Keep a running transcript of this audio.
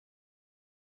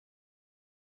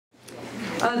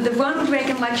The Ronald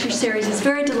Reagan Lecture Series is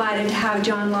very delighted to have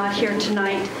John Lott here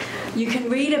tonight. You can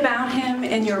read about him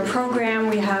in your program.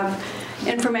 We have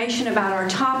information about our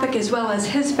topic as well as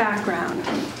his background.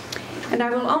 And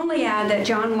I will only add that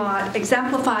John Lott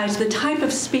exemplifies the type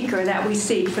of speaker that we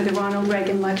seek for the Ronald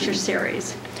Reagan Lecture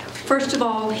Series. First of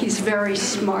all, he's very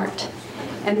smart.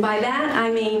 And by that,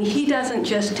 I mean he doesn't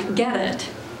just get it.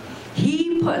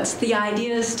 He puts the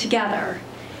ideas together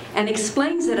and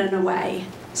explains it in a way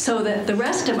so that the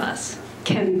rest of us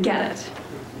can get it.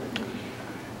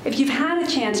 If you've had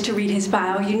a chance to read his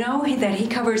bio, you know that he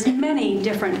covers many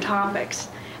different topics: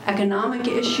 economic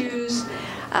issues,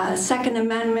 Second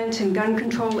Amendment and gun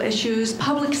control issues,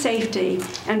 public safety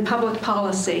and public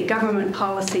policy, government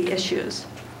policy issues.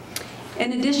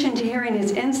 In addition to hearing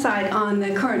his insight on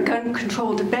the current gun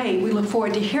control debate, we look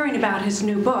forward to hearing about his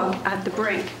new book, At the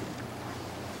Brink.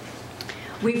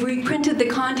 We've reprinted the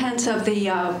contents of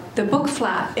the book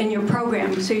flap in your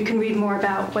program so you can read more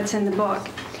about what's in the book,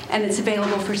 and it's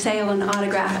available for sale and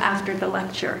autograph after the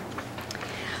lecture.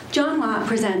 John Lott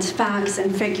presents facts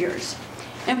and figures,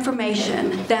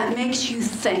 information that makes you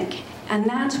think, and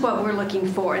that's what we're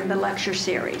looking for in the lecture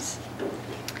series.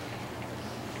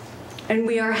 And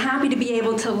we are happy to be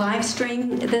able to live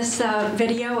stream this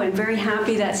video, and very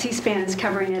happy that C-SPAN is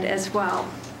covering it as well.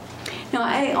 Now,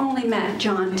 I only met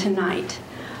John tonight,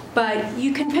 but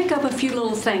you can pick up a few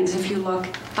little things if you look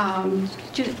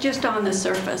just on the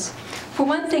surface. For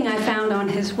one thing, I found on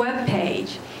his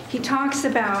webpage, he talks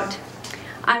about,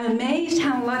 "I'm amazed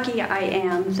how lucky I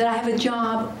am that I have a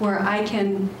job where I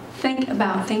can think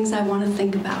about things I want to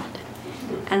think about."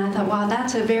 And I thought, wow,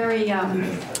 that's a very,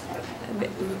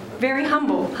 very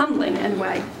humbling in a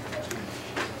way.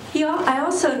 I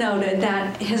also noted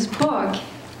that his book,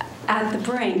 At the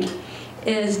Brink,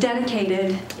 is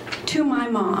dedicated to my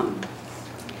mom.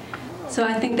 So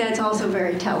I think that's also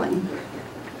very telling.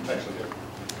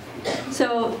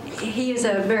 So he is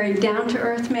a very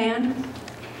down-to-earth man,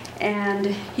 and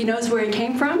he knows where he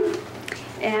came from,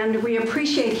 and we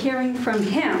appreciate hearing from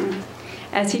him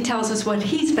as he tells us what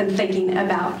he's been thinking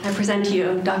about. I present to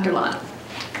you Dr. Lott.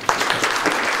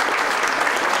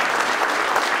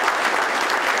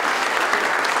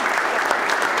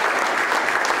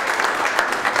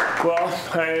 Well,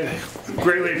 I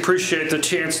greatly appreciate the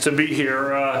chance to be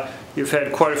here. You've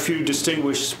had quite a few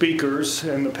distinguished speakers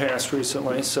in the past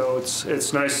recently, so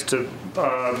it's nice to,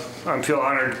 I feel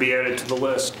honored to be added to the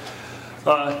list.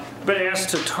 I've been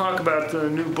asked to talk about the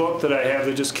new book that I have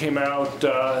that just came out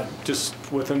just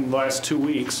within the last 2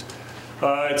 weeks.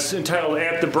 It's entitled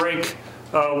At the Brink,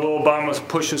 Will Obama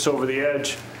Push Us Over the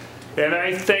Edge? And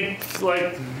I think,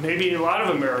 like maybe a lot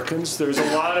of Americans, there's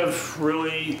a lot of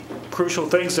really crucial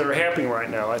things that are happening right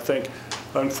now. I think,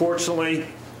 unfortunately,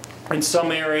 in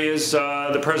some areas,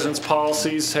 the president's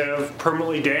policies have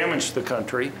permanently damaged the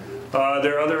country.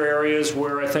 There are other areas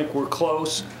where I think we're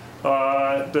close,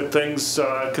 that things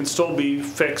can still be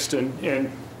fixed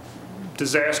and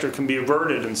disaster can be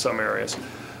averted in some areas.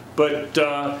 But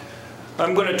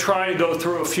I'm going to try to go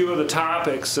through a few of the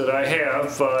topics that I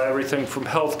have, everything from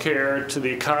healthcare to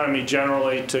the economy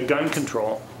generally to gun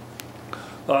control.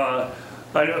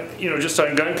 I know, just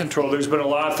on gun control, there's been a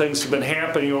lot of things that have been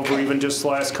happening over even just the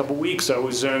last couple weeks. I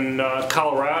was in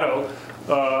Colorado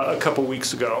a couple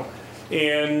weeks ago,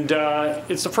 and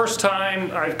it's the first time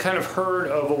I've kind of heard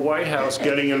of a White House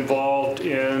getting involved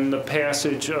in the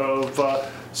passage of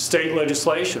state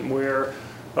legislation, where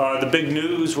the big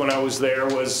news when I was there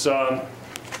was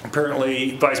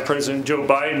apparently Vice President Joe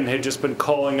Biden had just been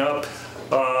calling up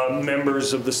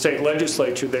members of the state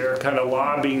legislature there, kind of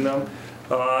lobbying them,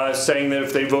 saying that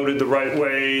if they voted the right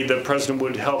way, the president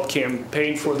would help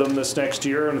campaign for them this next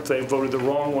year, and if they voted the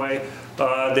wrong way,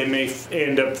 they may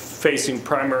end up facing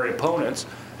primary opponents.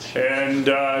 And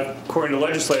according to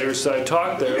legislators I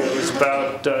talked there was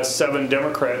about 7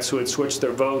 Democrats who had switched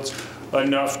their votes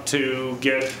enough to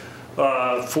get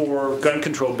 4 gun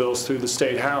control bills through the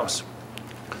state house.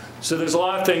 So there's a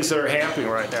lot of things that are happening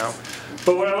right now.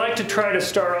 But what I'd like to try to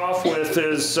start off with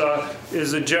is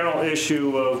a general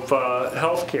issue of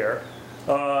health care,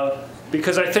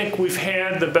 because I think we've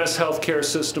had the best health care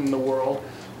system in the world.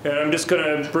 And I'm just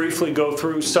going to briefly go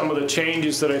through some of the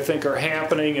changes that I think are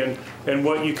happening and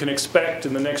what you can expect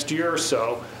in the next year or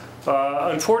so.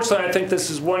 Unfortunately, I think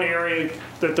this is one area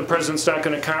that the president's not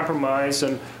going to compromise,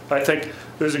 and I think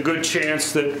there's a good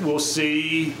chance that we'll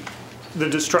see the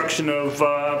destruction of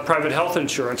private health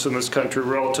insurance in this country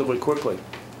relatively quickly.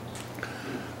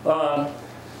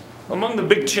 Among the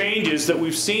big changes that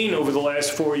we've seen over the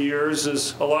last 4 years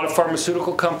is a lot of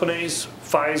pharmaceutical companies,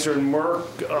 Pfizer and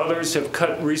Merck, others have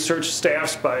cut research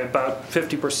staffs by about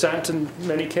 50% in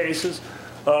many cases.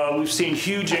 We've seen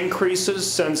huge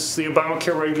increases since the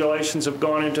Obamacare regulations have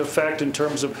gone into effect in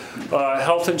terms of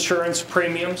health insurance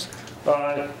premiums.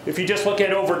 If you just look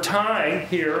at over time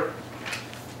here,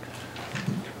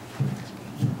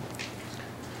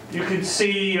 you can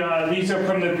see these are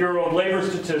from the Bureau of Labor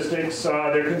Statistics,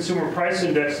 their Consumer Price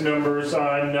Index numbers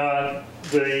on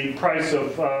the price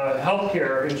of health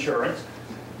care insurance.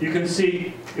 You can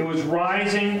see it was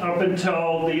rising up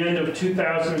until the end of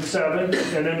 2007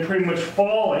 and then pretty much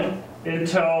falling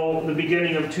until the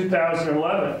beginning of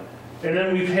 2011. And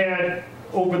then we've had,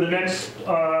 over the next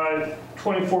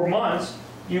 24 months,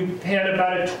 you've had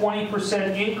about a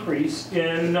 20% increase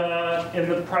in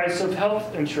the price of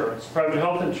health insurance, private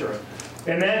health insurance.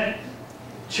 And that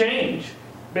change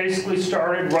basically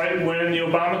started right when the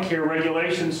Obamacare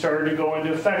regulations started to go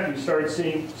into effect.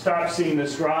 You stopped seeing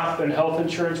this drop in health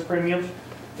insurance premiums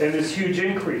and this huge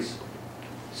increase.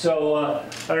 So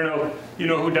I don't know, you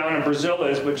know who Donna Brazil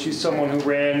is, but she's someone who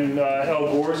ran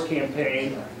Al Gore's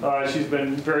campaign. She's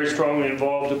been very strongly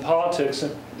involved in politics.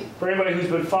 And for anybody who's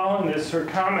been following this, her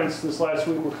comments this last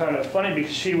week were kind of funny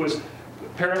because she was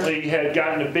apparently had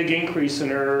gotten a big increase in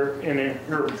her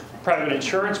private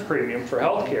insurance premium for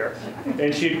health care.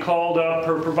 And she had called up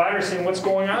her provider saying, what's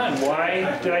going on?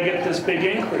 Why did I get this big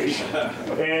increase?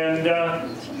 And,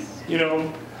 you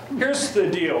know, here's the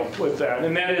deal with that,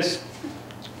 and that is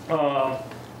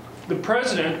the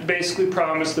president basically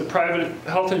promised that private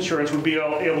health insurance would be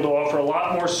able to offer a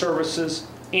lot more services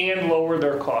and lower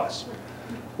their costs.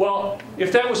 Well,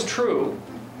 if that was true,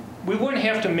 we wouldn't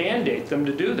have to mandate them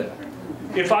to do that.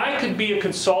 If I could be a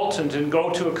consultant and go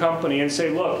to a company and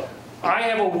say, look, I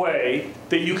have a way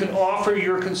that you can offer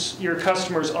your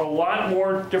customers a lot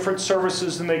more different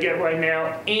services than they get right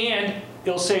now, and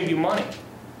it'll save you money,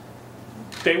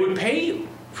 they would pay you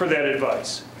for that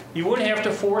advice. You wouldn't have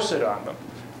to force it on them.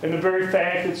 And the very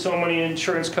fact that so many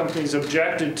insurance companies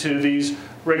objected to these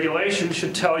regulations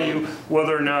should tell you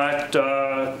whether or not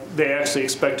they actually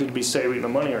expected to be saving the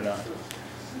money or not.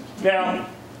 Now,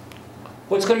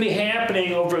 what's going to be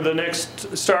happening over the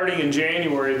next, starting in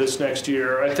January of this next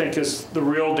year, I think is the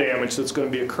real damage that's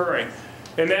going to be occurring.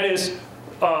 And that is,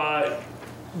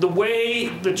 the way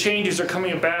the changes are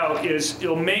coming about is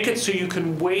it'll make it so you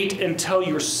can wait until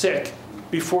you're sick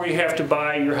before you have to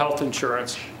buy your health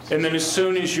insurance. And then as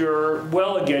soon as you're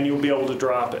well again, you'll be able to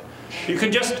drop it. You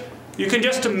can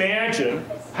just imagine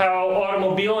how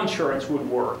automobile insurance would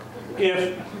work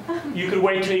if you could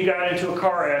wait till you got into a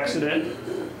car accident,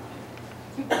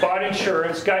 bought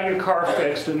insurance, got your car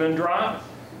fixed, and then dropped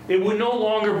it. It would no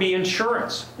longer be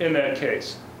insurance in that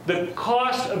case. The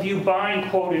cost of you buying,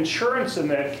 quote, insurance in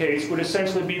that case would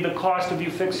essentially be the cost of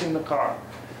you fixing the car.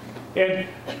 And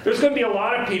there's going to be a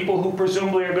lot of people who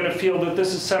presumably are going to feel that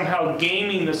this is somehow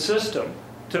gaming the system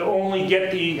to only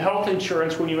get the health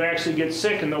insurance when you actually get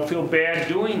sick, and they'll feel bad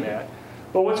doing that.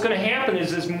 But what's going to happen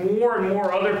is as more and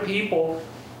more other people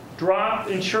drop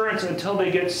insurance until they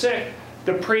get sick,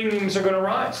 the premiums are going to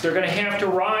rise. They're going to have to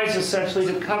rise essentially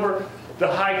to cover the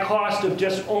high cost of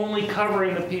just only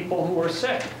covering the people who are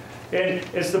sick. And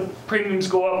as the premiums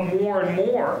go up more and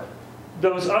more,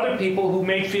 those other people who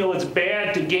may feel it's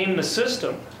bad to game the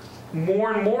system,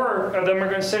 more and more of them are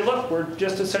going to say, look, we're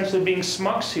just essentially being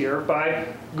smucks here by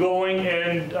going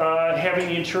and having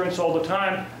the insurance all the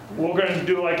time. We're going to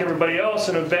do like everybody else,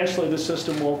 and eventually the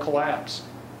system will collapse.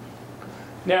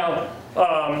 Now,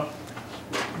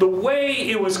 the way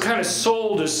it was kind of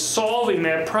sold as solving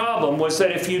that problem was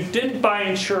that if you didn't buy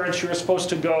insurance, you were supposed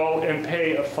to go and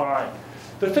pay a fine.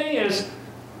 The thing is,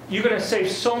 you're going to save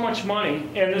so much money,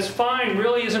 and this fine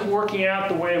really isn't working out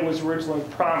the way it was originally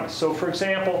promised. So, for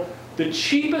example, the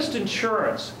cheapest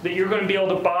insurance that you're going to be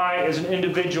able to buy as an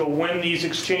individual when these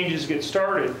exchanges get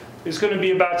started is going to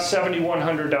be about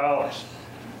 $7,100.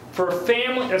 For a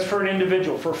family, that's for an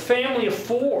individual. For a family of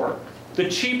four, the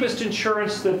cheapest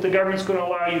insurance that the government's going to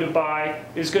allow you to buy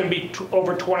is going to be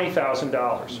over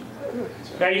 $20,000.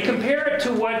 Now, you compare it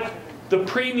to what the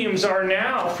premiums are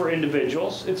now for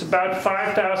individuals. It's about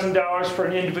 $5,000 for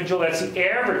an individual. That's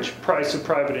the average price of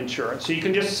private insurance. So you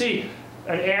can just see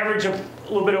an average of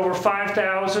a little bit over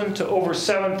 $5,000 to over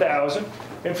 $7,000.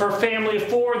 And for a family of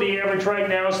four, the average right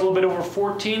now is a little bit over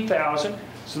 $14,000.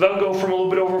 So they'll go from a little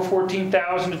bit over $14,000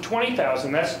 to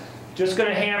 $20,000. That's just going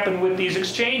to happen with these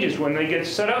exchanges when they get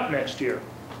set up next year.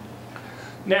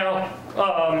 Now,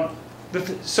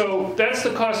 so that's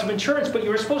the cost of insurance, but you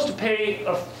were supposed to pay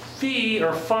a fee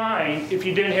or fine if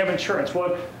you didn't have insurance.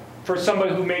 Well, for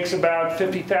somebody who makes about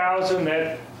 $50,000,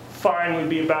 that fine would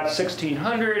be about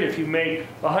 $1,600. If you make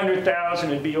 $100,000,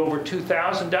 it'd be over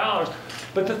 $2,000.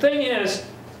 But the thing is,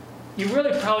 you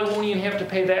really probably won't even have to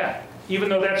pay that. even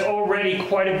though that's already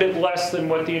quite a bit less than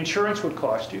what the insurance would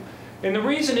cost you. And the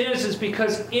reason is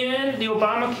because in the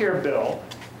Obamacare bill,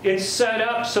 it's set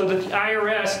up so that the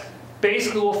IRS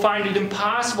basically will find it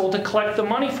impossible to collect the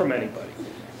money from anybody.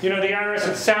 You know, the IRS,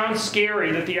 it sounds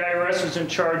scary that the IRS is in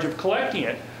charge of collecting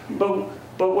it, but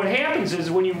what happens is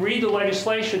when you read the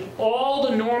legislation, all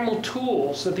the normal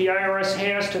tools that the IRS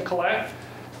has to collect,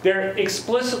 they're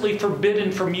explicitly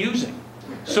forbidden from using.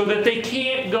 So that they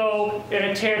can't go and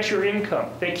attach your income.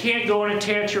 They can't go and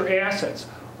attach your assets.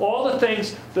 All the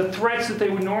things, the threats that they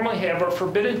would normally have are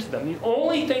forbidden to them. The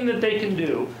only thing that they can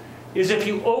do is if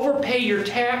you overpay your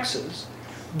taxes,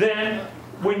 then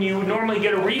when you would normally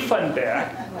get a refund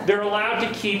back, they're allowed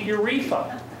to keep your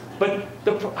refund. But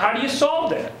how do you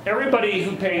solve that? Everybody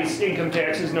who pays income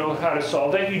taxes knows how to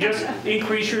solve that. You just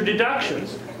increase your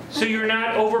deductions so you're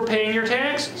not overpaying your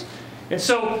taxes. And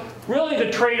so really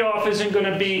the trade-off isn't going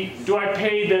to be, do I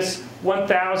pay this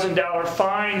 $1,000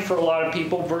 fine for a lot of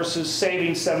people versus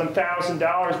saving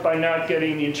 $7,000 by not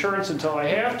getting the insurance until I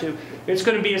have to. It's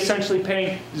going to be essentially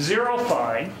paying zero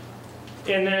fine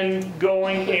and then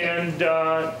going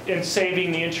and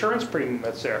saving the insurance premium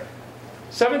that's there.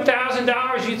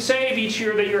 $7,000 you'd save each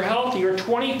year that you're healthy, or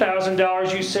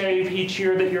 $20,000 you save each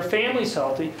year that your family's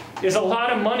healthy, is a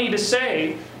lot of money to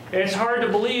save. And it's hard to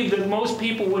believe that most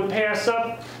people would pass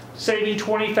up saving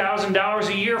 $20,000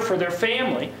 a year for their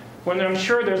family, when I'm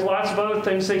sure there's lots of other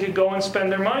things they could go and spend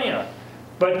their money on.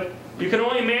 But you can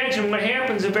only imagine what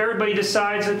happens if everybody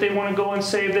decides that they want to go and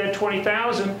save that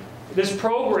 $20,000. This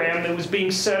program that was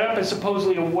being set up as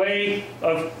supposedly a way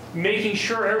of making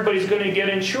sure everybody's going to get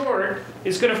insured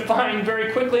is going to find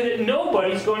very quickly that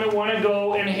nobody's going to want to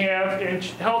go and have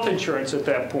health insurance at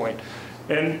that point.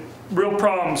 And real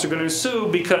problems are going to ensue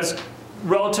because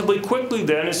relatively quickly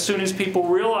then, as soon as people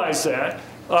realize that,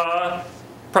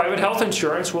 private health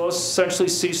insurance will essentially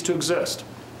cease to exist.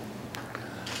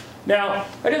 Now,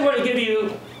 I just want to give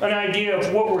you an idea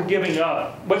of what we're giving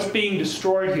up, what's being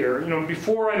destroyed here. You know,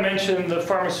 before I mentioned the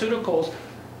pharmaceuticals,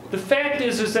 the fact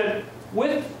is that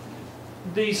with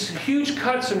these huge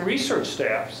cuts in research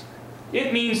staffs,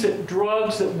 it means that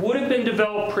drugs that would have been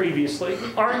developed previously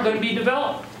aren't going to be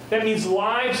developed. That means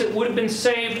lives that would have been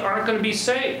saved aren't going to be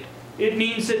saved. It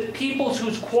means that people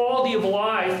whose quality of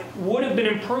life would have been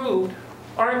improved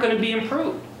aren't going to be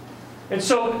improved. And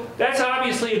so that's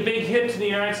obviously a big hit to the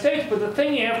United States, but the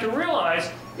thing you have to realize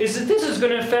is that this is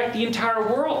going to affect the entire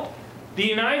world. The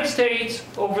United States,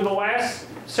 over the last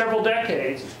several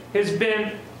decades, has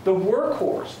been the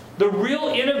workhorse, the real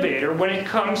innovator when it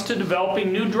comes to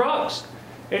developing new drugs.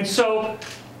 And so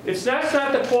that's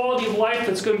not the quality of life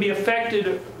that's going to be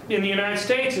affected in the United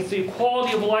States, it's the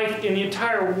quality of life in the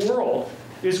entire world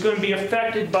is going to be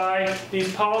affected by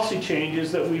these policy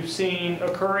changes that we've seen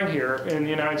occurring here in the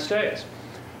United States.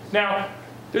 Now,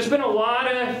 there's been a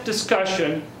lot of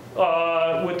discussion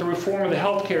with the reform of the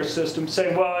healthcare system,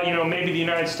 saying, well, you know, maybe the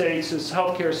United States'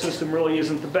 healthcare system really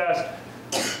isn't the best.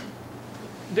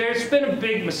 There's been a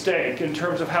big mistake in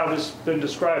terms of how this has been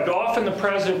described. Often the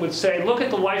president would say, look at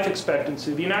the life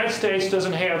expectancy. The United States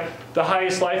doesn't have the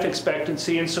highest life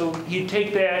expectancy, and so he'd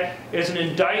take that as an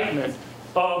indictment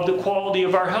of the quality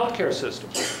of our healthcare system.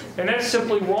 And that's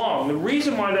simply wrong. The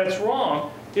reason why that's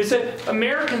wrong is that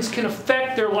Americans can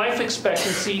affect their life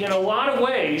expectancy in a lot of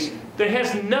ways that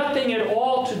has nothing at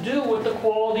all to do with the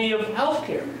quality of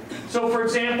healthcare. So for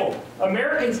example,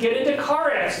 Americans get into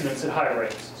car accidents at high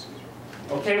rates.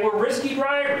 Okay, we're risky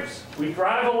drivers. We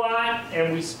drive a lot,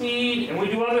 and we speed, and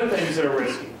we do other things that are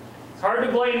risky. It's hard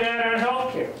to blame that on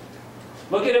healthcare.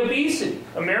 Look at obesity.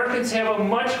 Americans have a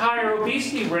much higher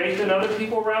obesity rate than other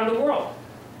people around the world.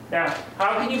 Now,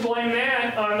 how can you blame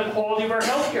that on the quality of our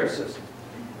healthcare system?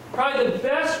 Probably the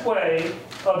best way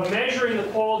of measuring the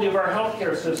quality of our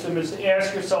healthcare system is to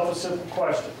ask yourself a simple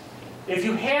question. If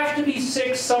you have to be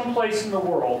sick someplace in the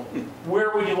world,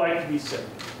 where would you like to be sick?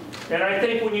 And I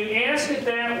think when you ask it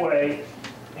that way,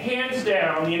 hands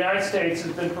down, the United States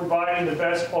has been providing the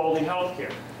best quality health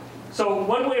care. So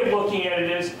one way of looking at it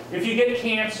is, if you get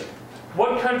cancer,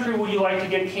 what country would you like to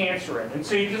get cancer in? And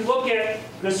so you can look at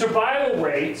the survival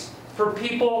rates for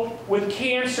people with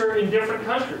cancer in different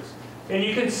countries. And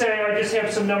you can say, I just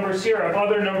have some numbers here. I have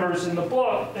other numbers in the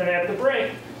book and at the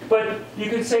Brink. But you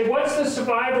can say, what's the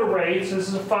survival rates? This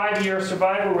is a 5-year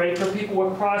survival rate for people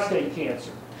with prostate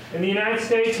cancer. In the United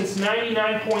States, it's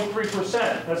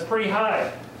 99.3%. That's pretty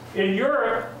high. In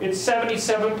Europe, it's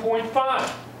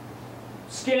 77.5%.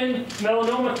 Skin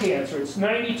melanoma cancer, it's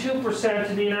 92%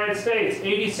 in the United States,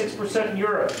 86% in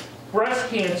Europe. Breast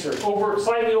cancer,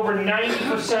 slightly over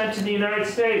 90% in the United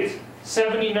States,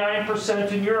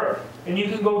 79% in Europe. And you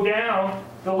can go down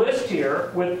the list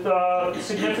here with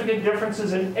significant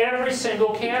differences in every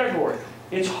single category.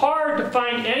 It's hard to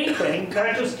find anything,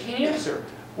 not just cancer,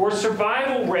 where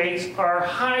survival rates are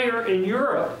higher in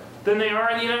Europe than they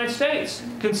are in the United States.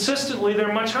 Consistently,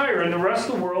 they're much higher. In the rest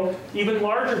of the world, even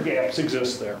larger gaps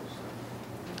exist there.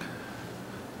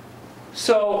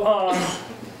 So,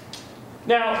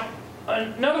 now,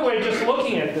 another way of just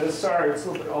looking at this, sorry, it's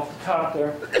a little bit off the top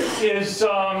there, is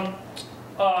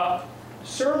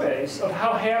surveys of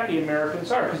how happy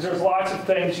Americans are, because there's lots of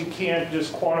things you can't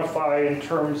just quantify in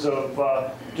terms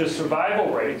of just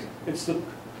survival rates. It's the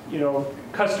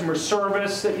customer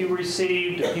service that you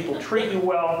received, that people treat you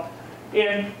well.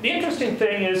 And the interesting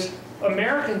thing is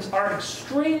Americans are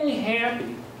extremely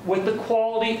happy with the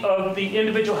quality of the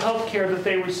individual health care that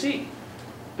they receive.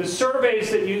 The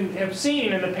surveys that you have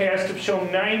seen in the past have shown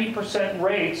 90%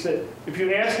 rates that if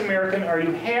you ask an American, are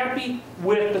you happy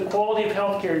with the quality of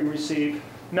health care you receive,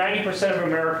 90% of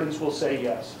Americans will say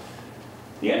yes.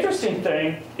 The interesting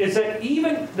thing is that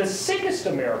even the sickest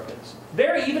Americans,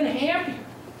 they're even happier.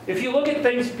 If you look at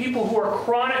things, people who are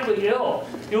chronically ill,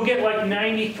 you'll get like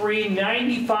 93,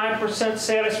 95%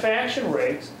 satisfaction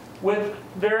rates with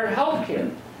their health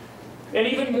care. And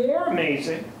even more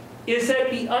amazing is that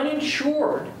the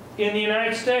uninsured in the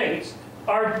United States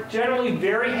are generally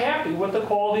very happy with the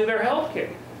quality of their health care.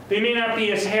 They may not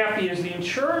be as happy as the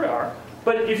insured are,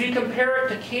 but if you compare it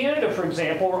to Canada, for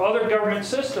example, or other government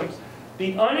systems,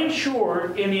 the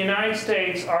uninsured in the United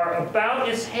States are about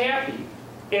as happy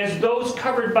as those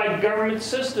covered by government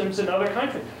systems in other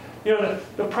countries.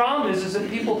 The problem is that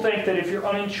people think that if you're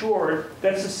uninsured,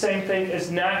 that's the same thing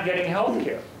as not getting health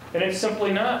care. And it's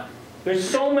simply not. There's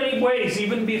so many ways,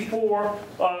 even before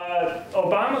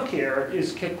Obamacare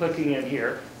is clicking in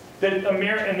here, that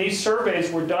and these surveys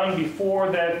were done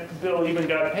before that bill even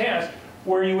got passed,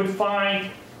 where you would find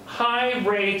high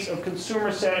rates of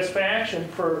consumer satisfaction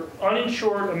for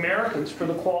uninsured Americans for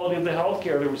the quality of the health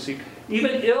care they receive.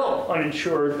 Even ill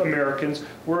uninsured Americans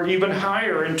were even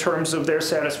higher in terms of their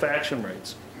satisfaction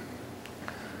rates.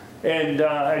 And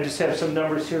I just have some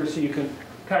numbers here so you can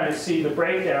kind of see the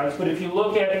breakdowns. But if you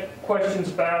look at questions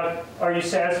about, are you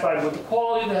satisfied with the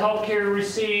quality of the health care you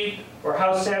receive, or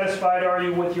how satisfied are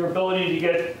you with your ability to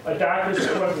get a doctor's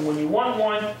appointment when you want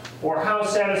one, or how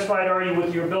satisfied are you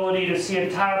with your ability to see a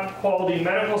top quality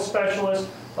medical specialist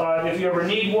if you ever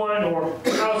need one, or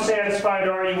how satisfied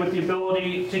are you with the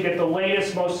ability to get the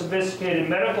latest, most sophisticated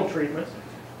medical treatments,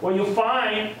 what you'll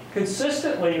find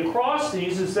consistently across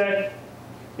these is that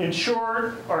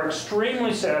insured are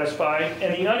extremely satisfied,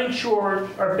 and the uninsured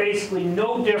are basically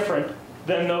no different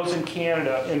than those in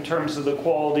Canada in terms of the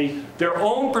quality, their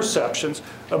own perceptions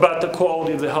about the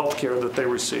quality of the health care that they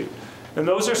receive. And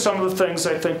those are some of the things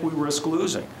I think we risk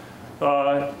losing.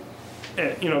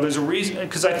 There's a reason,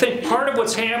 because I think part of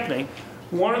what's happening,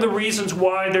 one of the reasons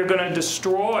why they're going to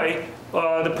destroy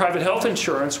the private health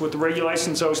insurance with the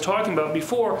regulations I was talking about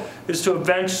before is to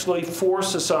eventually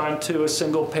force us onto a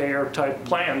single payer type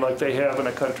plan like they have in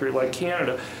a country like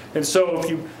Canada. And so if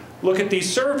you look at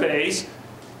these surveys,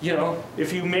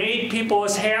 if you made people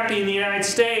as happy in the United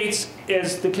States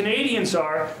as the Canadians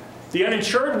are, the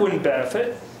uninsured wouldn't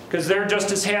benefit, because they're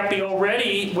just as happy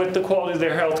already with the quality of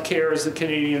their health care as the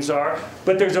Canadians are.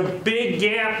 But there's a big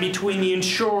gap between the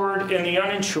insured and the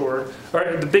uninsured,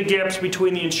 or the big gaps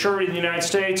between the insured in the United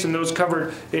States and those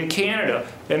covered in Canada,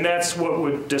 and that's what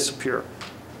would disappear.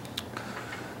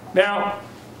 Now,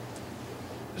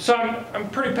 so I'm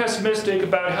pretty pessimistic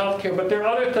about health care, but there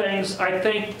are other things I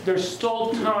think there's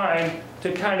still time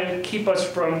to kind of keep us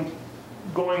from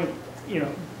going,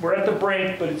 we're at the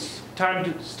brink, but it's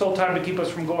still time to keep us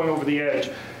from going over the edge.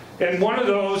 And one of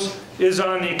those is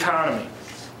on the economy.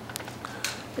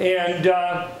 And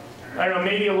I don't know,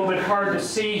 maybe a little bit hard to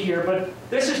see here, but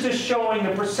this is just showing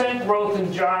the percent growth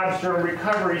in jobs during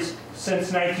recoveries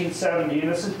since 1970.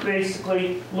 And this is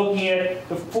basically looking at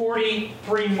the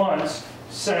 43 months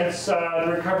since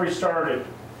the recovery started.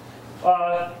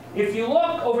 If you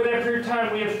look over that period of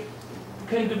time, we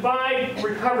can divide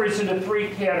recoveries into three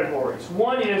categories.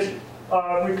 One is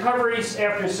recoveries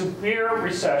after severe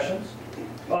recessions,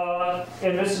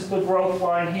 and this is the growth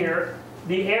line here.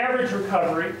 The average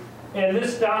recovery, and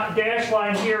this dash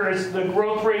line here is the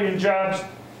growth rate in jobs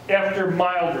after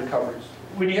mild recoveries.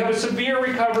 When you have a severe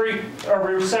recovery or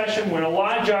recession, when a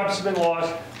lot of jobs have been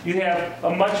lost, you have a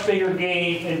much bigger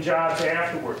gain in jobs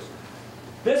afterwards.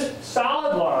 This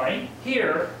solid line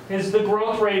here is the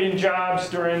growth rate in jobs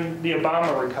during the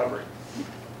Obama recovery.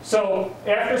 So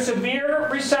after severe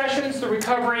recessions, the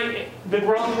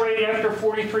growth rate after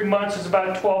 43 months is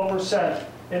about 12%.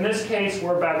 In this case,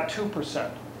 we're about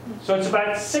 2%. So it's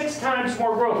about 6 times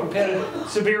more growth. We've had a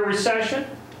severe recession.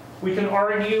 We can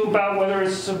argue about whether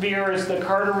it's severe as the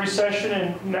Carter recession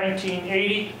in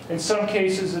 1980. In some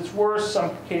cases it's worse,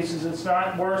 some cases it's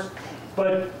not worse.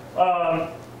 But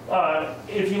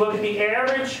if you look at the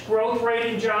average growth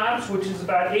rate in jobs, which is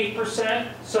about 8%,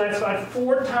 so that's about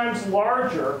 4 times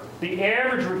larger, the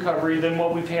average recovery, than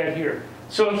what we've had here.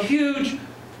 So a huge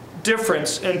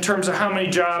difference in terms of how many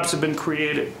jobs have been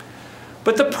created.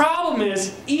 But the problem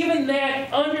is, even that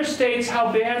understates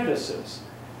how bad this is.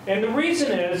 And the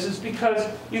reason is because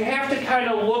you have to kind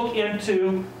of look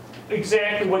into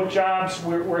exactly what jobs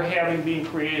we're having being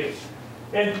created.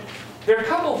 And there are a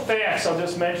couple of facts I'll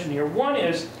just mention here. One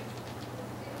is,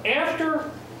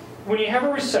 when you have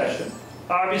a recession,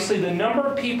 obviously the number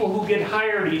of people who get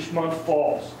hired each month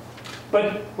falls.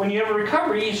 But when you have a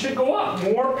recovery, it should go up.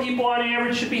 More people on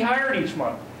average should be hired each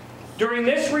month. During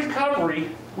this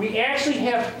recovery, we actually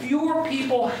have fewer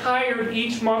people hired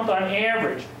each month on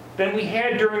average than we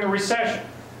had during the recession.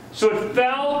 So it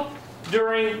fell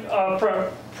during,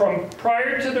 from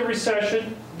prior to the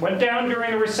recession, went down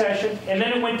during the recession, and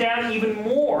then it went down even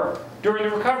more during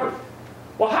the recovery.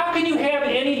 Well, how can you have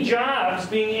any jobs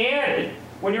being added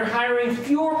when you're hiring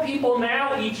fewer people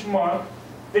now each month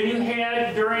than you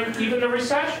had during even the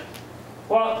recession?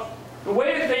 Well, the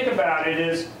way to think about it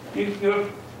is, you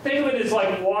think of it as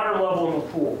like water level in the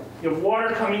pool. You have water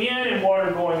coming in and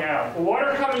water going out. The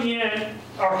water coming in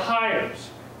are hires.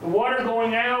 The water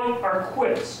going out are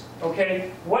quits.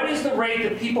 Okay? What is the rate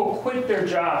that people quit their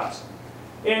jobs?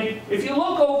 And if you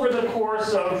look over the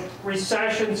course of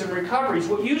recessions and recoveries,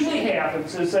 what usually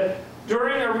happens is that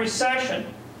during a recession,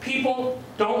 people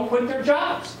don't quit their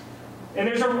jobs. And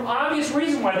there's an obvious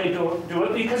reason why they don't do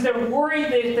it, because they're worried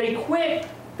that if they quit,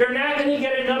 they're not going to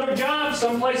get another job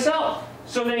someplace else.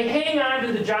 So they hang on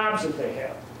to the jobs that they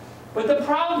have. But the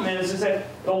problem is that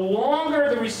the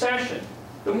longer the recession,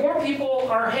 the more people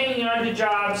are hanging on to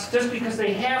jobs just because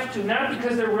they have to, not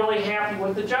because they're really happy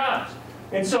with the jobs.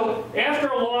 And so after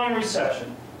a long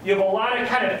recession, you have a lot of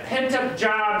kind of pent-up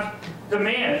job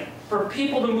demand for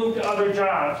people to move to other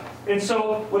jobs. And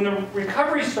so when the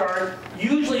recovery starts,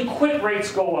 usually quit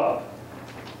rates go up.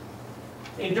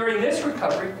 And during this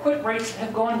recovery, quit rates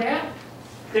have gone down.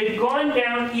 They've gone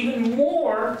down even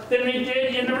more than they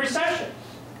did in the recession.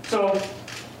 So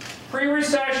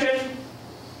pre-recession,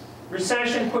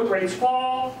 recession, quit rates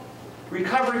fall.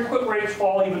 Recovery, quit rates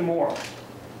fall even more.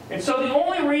 And so the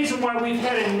only reason why we've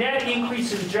had a net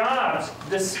increase in jobs,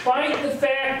 despite the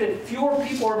fact that fewer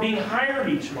people are being hired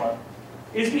each month,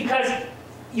 is because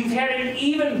you've had an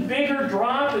even bigger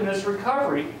drop in this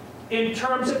recovery in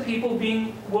terms of people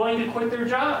being willing to quit their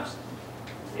jobs.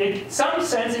 In some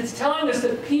sense, it's telling us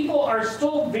that people are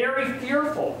still very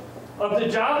fearful of the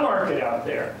job market out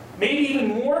there. Maybe even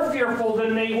more fearful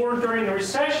than they were during the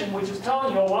recession, which is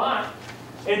telling you a lot.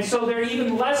 And so they're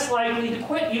even less likely to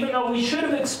quit, even though we should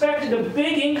have expected a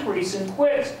big increase in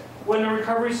quits when the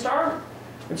recovery started.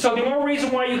 And so the only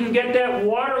reason why you can get that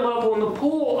water level in the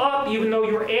pool up, even though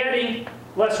you're adding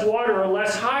less water or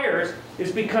less hires,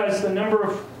 is because the number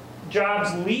of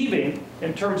jobs leaving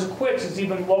in terms of quits is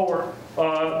even lower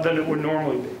than it would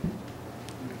normally be.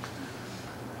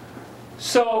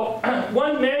 So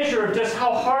one measure of just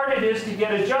how hard it is to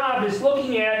get a job is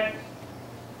looking at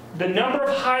the number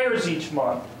of hires each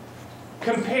month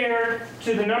compared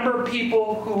to the number of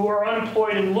people who are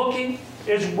unemployed and looking,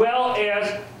 as well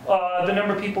as the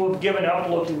number of people who have given up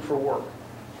looking for work.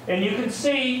 And you can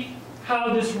see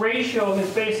how this ratio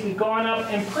has basically gone up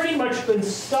and pretty much been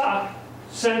stuck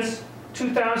since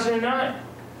 2009.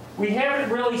 We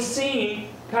haven't really seen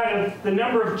kind of the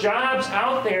number of jobs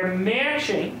out there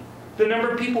matching the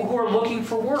number of people who are looking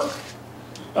for work.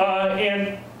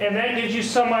 And that gives you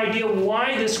some idea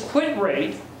why this quit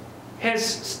rate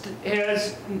has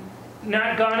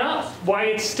not gone up, why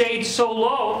it stayed so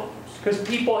low, because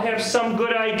people have some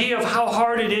good idea of how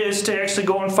hard it is to actually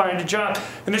go and find a job.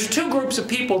 And there's two groups of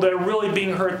people that are really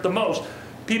being hurt the most.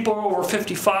 People over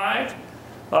 55,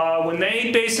 when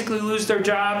they basically lose their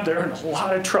job, they're in a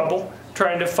lot of trouble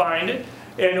trying to find it.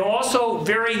 And also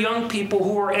very young people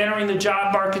who are entering the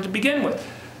job market to begin with.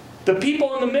 The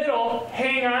people in the middle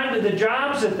hang on to the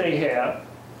jobs that they have.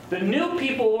 The new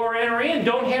people who are entering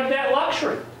don't have that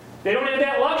luxury. They don't have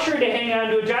that luxury to hang on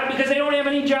to a job because they don't have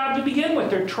any job to begin with.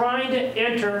 They're trying to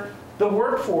enter the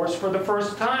workforce for the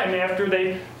first time after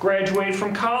they graduate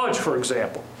from college, for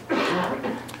example.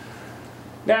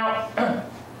 Now, I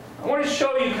want to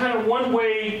show you kind of one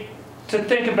way to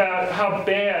think about how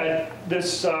bad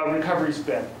this recovery's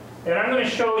been. And I'm going to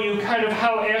show you kind of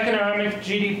how economic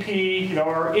GDP,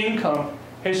 our income,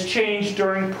 has changed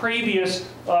during previous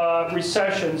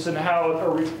recessions and how,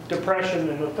 or depression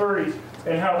in the 30s,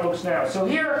 and how it looks now. So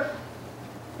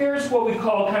here's what we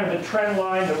call kind of the trend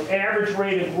line, the average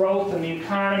rate of growth in the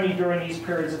economy during these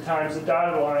periods of time, the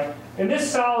dotted line. And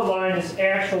this solid line is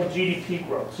actual GDP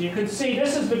growth. So you can see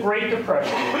this is the Great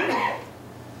Depression.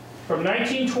 From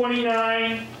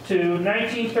 1929 to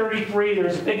 1933,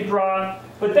 there's a big drop,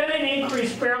 but then it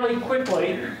increased fairly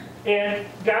quickly and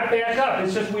got back up.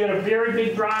 It's just we had a very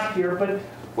big drop here, but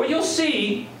what you'll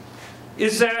see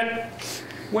is that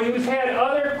when we've had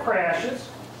other crashes,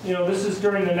 you know, this is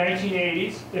during the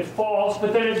 1980s, it falls,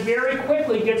 but then it very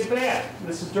quickly gets back.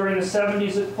 This is during the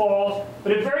 70s, it falls,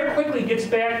 but it very quickly gets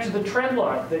back to the trend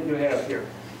line that you have here.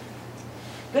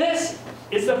 This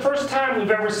is the first time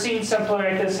we've ever seen something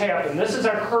like this happen. This is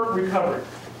our curve recovery.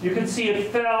 You can see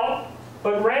it fell,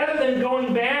 but rather than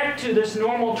going back to this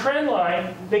normal trend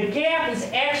line, the gap is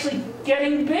actually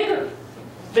getting bigger.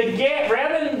 The gap,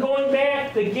 rather than going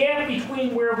back, the gap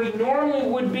between where we normally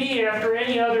would be after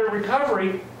any other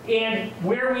recovery and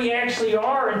where we actually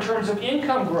are in terms of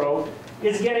income growth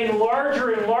is getting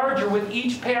larger and larger with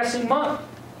each passing month.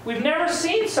 We've never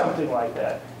seen something like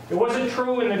that. It wasn't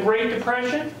true in the Great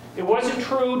Depression. It wasn't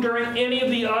true during any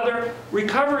of the other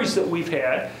recoveries that we've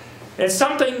had. It's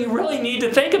something you really need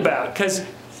to think about, because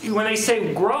when they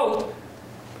say growth,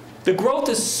 the growth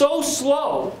is so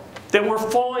slow that we're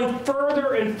falling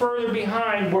further and further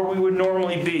behind where we would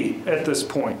normally be at this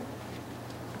point.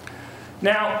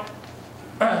 Now,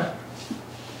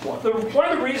 one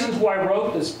of the reasons why I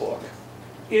wrote this book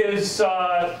is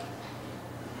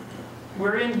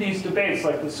we're in these debates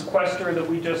like the sequester that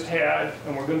we just had,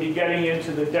 and we're going to be getting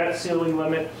into the debt ceiling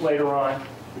limit later on.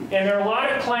 And there are a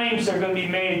lot of claims that are going to be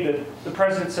made that the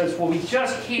president says, well, we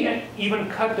just can't even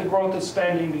cut the growth of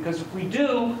spending because if we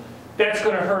do, that's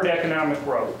going to hurt economic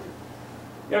growth.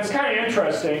 You know, it's kind of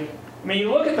interesting. I mean, you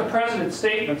look at the president's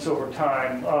statements over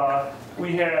time.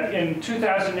 We had, in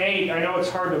 2008, I know it's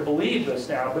hard to believe this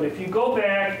now, but if you go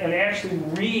back and actually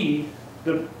read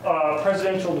the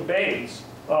presidential debates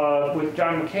with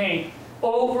John McCain,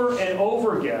 over and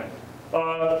over again,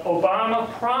 Obama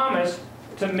promised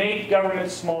to make government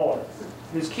smaller.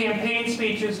 His campaign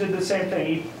speeches did the same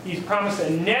thing. He promised a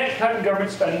net cut in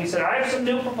government spending. He said, I have some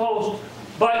new proposals,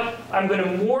 but I'm going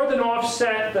to more than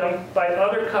offset them by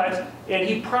other cuts. And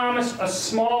he promised a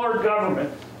smaller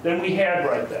government than we had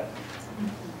right then.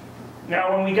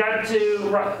 Now, when we got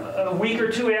to a week or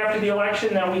two after the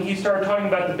election, now he started talking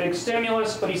about the big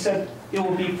stimulus, but he said it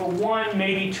will be for 1,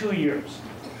 maybe 2 years.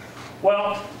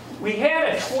 Well, we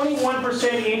had a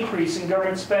 21% increase in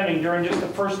government spending during just the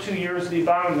first 2 years of the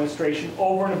Obama administration,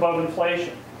 over and above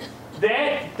inflation.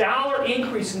 That dollar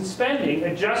increase in spending,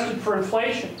 adjusted for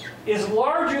inflation, is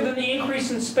larger than the increase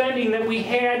in spending that we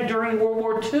had during World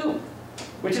War II,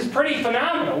 which is pretty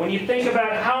phenomenal when you think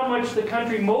about how much the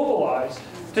country mobilized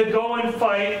to go and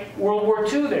fight World War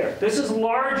II there. This is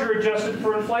larger adjusted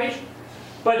for inflation.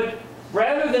 But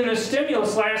rather than a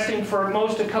stimulus lasting for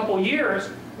most a couple years,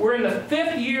 we're in the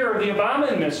 5th year of the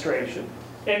Obama administration.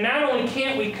 And not only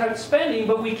can't we cut spending,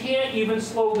 but we can't even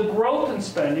slow the growth in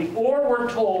spending, or we're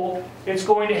told it's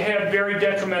going to have very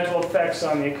detrimental effects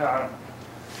on the economy.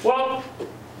 Well,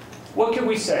 what can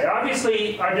we say?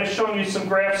 Obviously, I just showed you some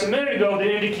graphs a minute ago that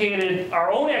indicated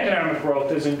our own economic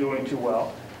growth isn't doing too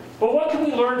well. But what can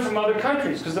we learn from other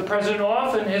countries? Because the president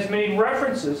often has made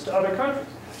references to other countries.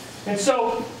 And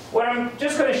so, what I'm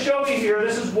just going to show you here,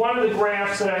 this is one of the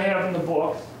graphs that I have in the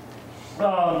book.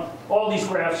 All these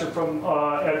graphs are from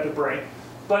at the Brink.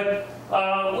 But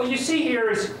what you see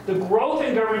here is the growth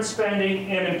in government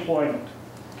spending and employment.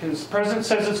 Because the president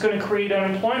says it's going to create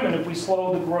unemployment if we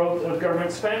slow the growth of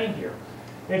government spending here.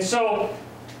 And so,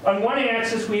 on one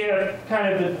axis, we have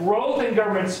kind of the growth in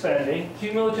government spending,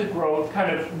 cumulative growth,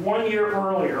 kind of 1 year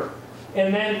earlier.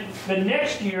 And then the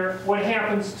next year, what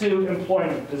happens to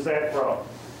employment? Does that grow?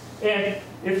 And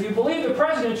if you believe the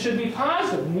president, should be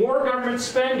positive. More government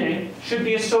spending should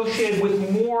be associated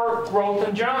with more growth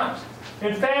and jobs.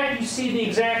 In fact, you see the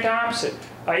exact opposite.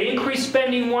 I increase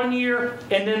spending 1 year,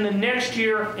 and then the next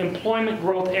year, employment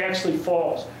growth actually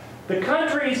falls. The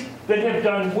countries that have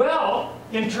done well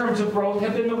in terms of growth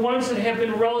have been the ones that have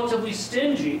been relatively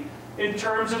stingy in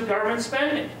terms of government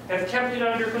spending, have kept it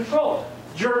under control.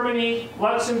 Germany,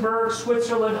 Luxembourg,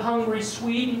 Switzerland, Hungary,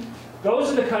 Sweden,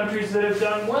 those are the countries that have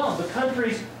done well. The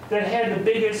countries that had the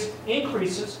biggest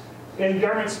increases in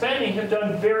government spending have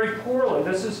done very poorly.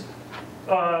 This is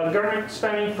government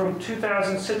spending from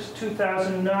 2006 to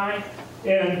 2009,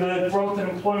 and the growth in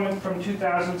employment from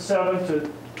 2007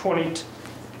 to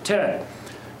 2010.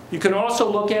 You can also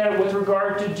look at it with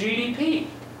regard to GDP,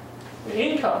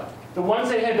 income. the ones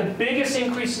that had the biggest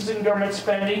increases in government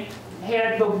spending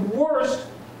had the worst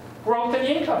growth in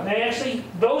income.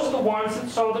 Those are the ones that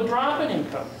saw the drop in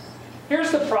income.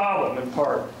 Here's the problem in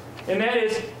part, and that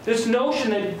is this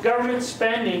notion that government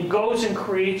spending goes and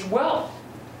creates wealth.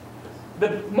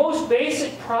 The most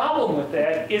basic problem with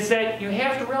that is that you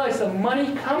have to realize the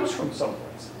money comes from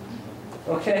someplace.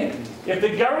 Okay? If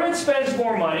the government spends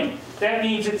more money, that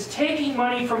means it's taking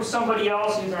money from somebody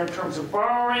else, either in terms of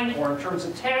borrowing or in terms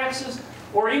of taxes,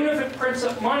 or even if it prints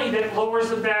up money that lowers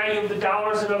the value of the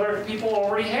dollars that other people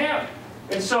already have.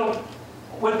 And so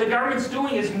what the government's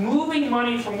doing is moving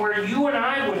money from where you and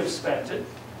I would have spent it,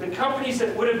 the companies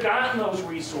that would have gotten those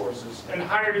resources and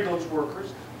hired those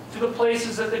workers, to the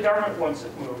places that the government wants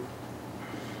it moved.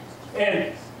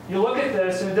 And you look at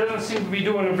this, and it doesn't seem to be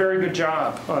doing a very good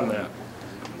job on that.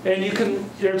 And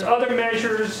there's other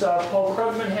measures. Paul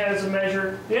Krugman has a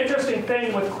measure. The interesting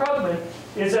thing with Krugman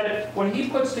is that when he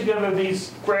puts together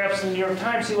these graphs in the New York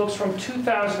Times, he looks from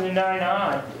 2009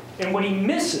 on. And what he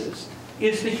misses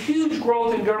is the huge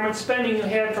growth in government spending you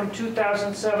had from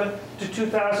 2007 to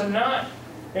 2009.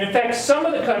 And in fact, some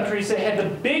of the countries that had the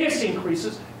biggest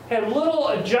increases had little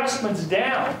adjustments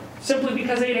down simply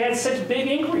because they'd had such big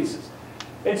increases.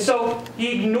 And so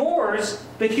he ignores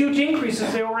the huge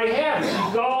increases they already have. If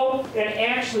you go and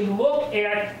actually look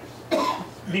at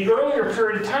the earlier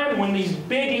period of time when these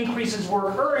big increases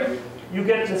were occurring, you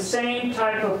get the same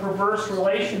type of perverse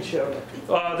relationship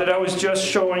that I was just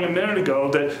showing a minute ago,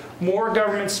 that more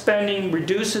government spending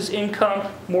reduces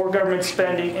income, more government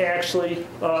spending actually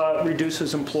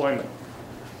reduces employment.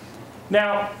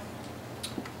 Now,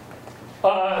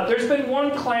 there's been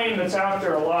one claim that's out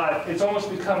there a lot. It's almost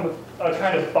become a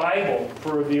kind of Bible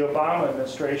for the Obama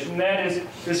administration. And that is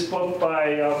this book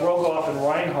by Rogoff and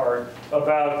Reinhardt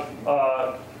about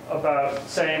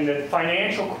saying that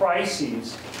financial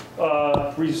crises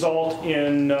result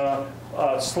in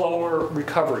slower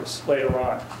recoveries later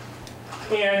on.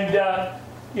 And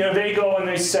they go and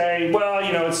they say, well,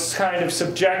 it's kind of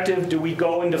subjective. Do we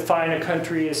go and define a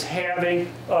country as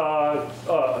having a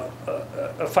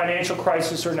financial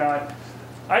crisis or not?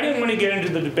 I didn't want to get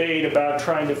into the debate about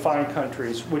trying to define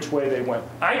countries, which way they went.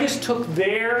 I just took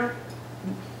their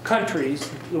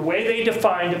countries, the way they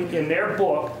defined them in their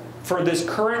book for this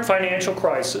current financial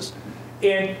crisis,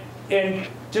 and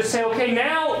just say, okay,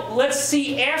 now let's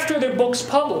see after their book's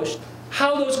published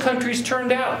how those countries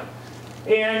turned out.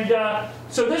 And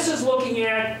so this is looking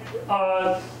at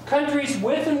countries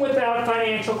with and without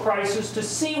financial crisis to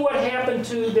see what happened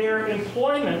to their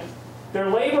employment, their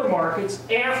labor markets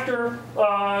after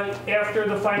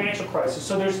the financial crisis.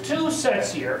 So there's two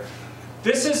sets here.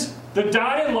 This is the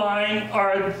dotted line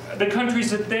are the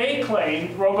countries that they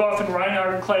claim, Rogoff and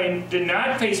Reinhardt claim, did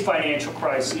not face financial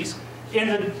crises. And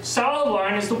the solid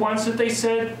line is the ones that they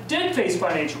said did face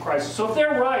financial crisis. So if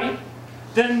they're right,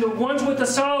 then the ones with the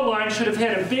solid line should have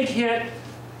had a big hit,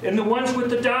 and the ones with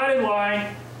the dotted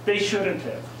line, they shouldn't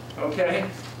have. Okay?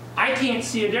 I can't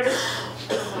see a difference.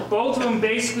 Both of them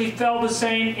basically fell the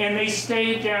same, and they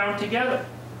stayed down together.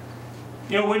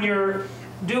 When you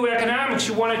do economics,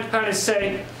 you want to kind of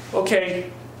say,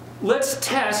 okay, let's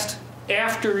test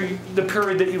after the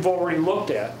period that you've already looked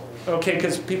at. Okay,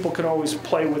 because people can always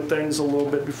play with things a little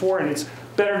bit before, and it's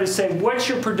better to say, what's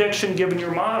your prediction given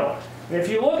your model? And if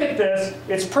you look at this,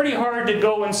 it's pretty hard to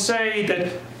go and say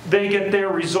that they get their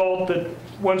result, that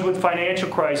ones with financial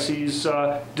crises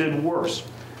did worse.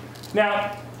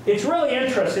 Now, it's really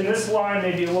interesting. This line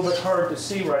may be a little bit hard to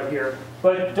see right here,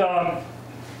 but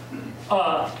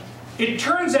it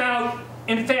turns out,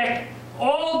 in fact,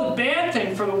 all the bad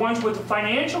thing for the ones with the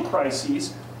financial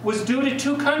crises was due to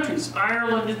two countries,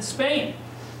 Ireland and Spain.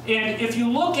 And if you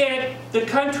look at the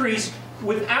countries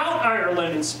without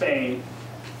Ireland and Spain,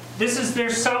 this is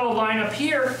their solid line up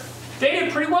here, they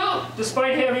did pretty well,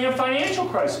 despite having a financial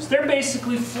crisis. They're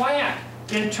basically flat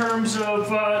in terms of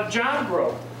job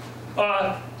growth.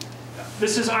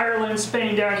 This is Ireland and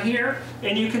Spain down here,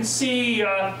 and you can see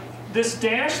this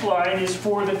dashed line is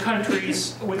for the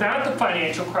countries without the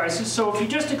financial crisis. So if you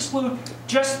just exclude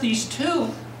just these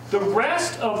two, the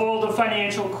rest of all the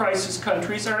financial crisis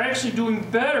countries are actually doing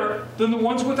better than the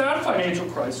ones without financial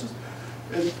crisis.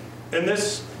 And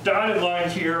this dotted line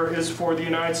here is for the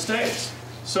United States.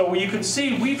 So you can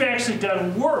see we've actually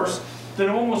done worse than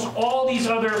almost all these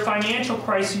other financial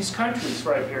crises countries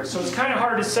right here. So it's kind of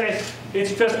hard to say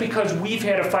it's just because we've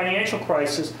had a financial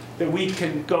crisis that we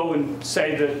can go and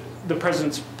say that the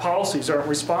president's policies aren't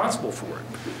responsible for it.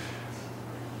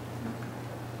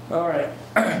 All right.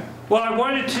 Well, I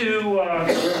wanted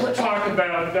to talk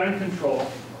about gun control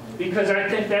because I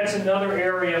think that's another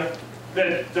area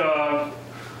that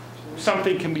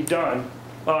something can be done.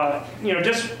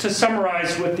 Just to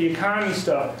summarize with the economy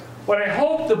stuff, what I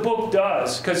hope the book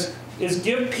does, is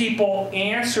give people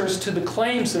answers to the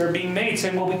claims that are being made,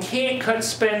 saying, well, we can't cut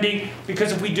spending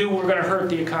because if we do, we're going to hurt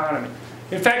the economy.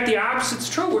 In fact, the opposite's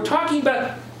true. We're talking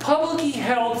about publicly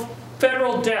held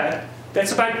federal debt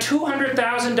that's about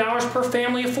 $200,000 per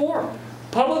family of four.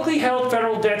 Publicly held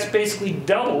federal debt's basically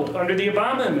doubled under the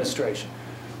Obama administration.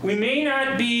 We may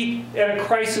not be at a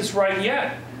crisis right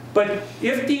yet, but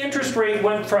if the interest rate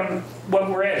went from what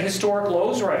we're at, historic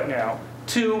lows right now,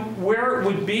 to where it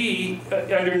would be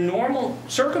under normal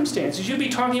circumstances, you'd be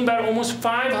talking about almost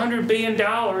 $500 billion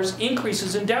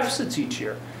increases in deficits each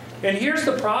year. And here's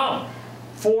the problem.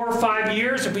 4 or 5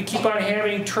 years, if we keep on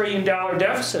having trillion-dollar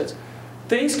deficits,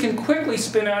 things can quickly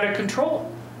spin out of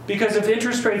control. Because if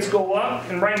interest rates go up,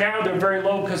 and right now they're very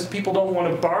low because people don't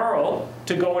want to borrow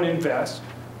to go and invest,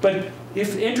 but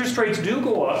if interest rates do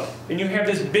go up and you have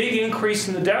this big increase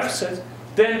in the deficit,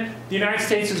 then the United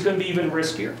States is going to be even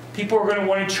riskier. People are going to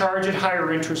want to charge at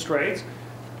higher interest rates.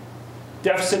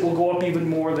 Deficit will go up even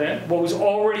more then. What was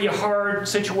already a hard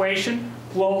situation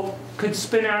could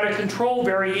spin out of control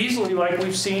very easily, like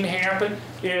we've seen happen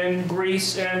in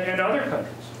Greece and other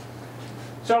countries.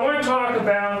 So I want to talk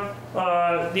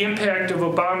about the impact of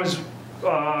Obama's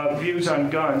views on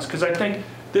guns, because I think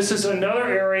this is another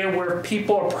area where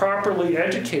people are properly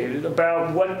educated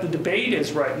about what the debate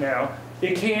is right now.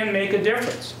 It can make a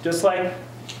difference, just like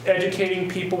educating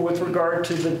people with regard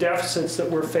to the deficits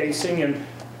that we're facing and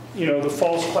the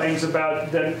false claims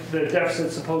about the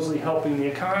deficit supposedly helping the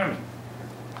economy.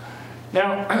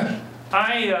 Now,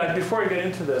 before I get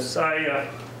into this, I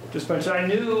just mentioned I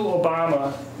knew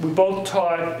Obama. We both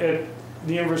taught at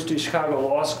the University of Chicago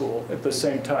Law School at the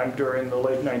same time during the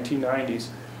late 1990s.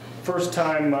 First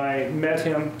time I met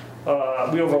him,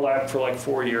 we overlapped for like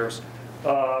 4 years.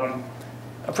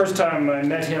 First time I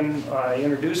met him, I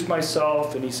introduced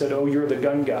myself, and he said, "Oh, you're the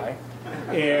gun guy."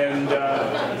 And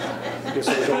I guess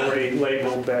it was already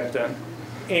labeled back then.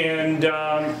 And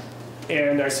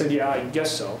I said, "Yeah, I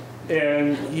guess so."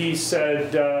 And he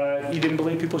said he didn't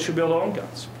believe people should be able to own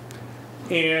guns.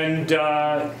 And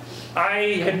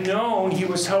I had known he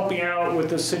was helping out with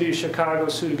the city of Chicago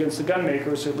suit against the gun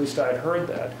makers, or at least I had heard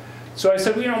that. So I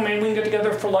said, well, maybe we can get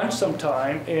together for lunch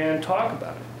sometime and talk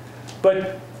about it.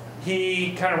 But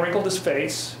he kind of wrinkled his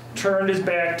face, turned his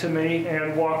back to me,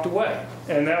 and walked away.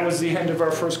 And that was the end of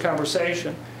our first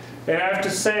conversation. And I have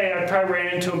to say, I probably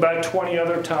ran into him about 20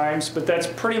 other times, but that's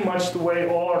pretty much the way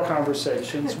all our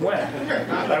conversations went.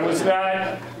 I was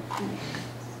not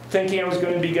thinking I was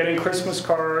going to be getting Christmas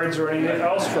cards or anything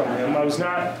else from him. I was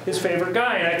not his favorite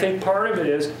guy. And I think part of it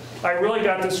is I really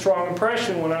got this strong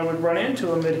impression when I would run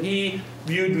into him that he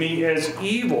viewed me as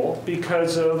evil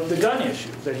because of the gun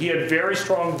issue, that he had very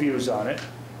strong views on it.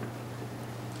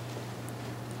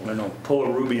 I don't know, pull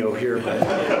a Rubio here, but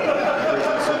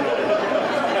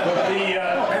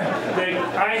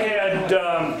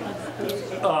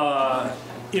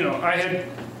I had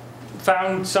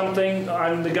found something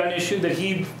on the gun issue that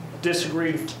he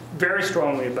disagreed very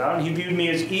strongly about, and he viewed me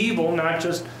as evil, not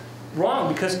just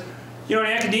wrong, because in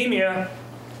academia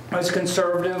I was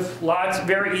conservative,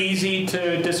 very easy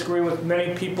to disagree with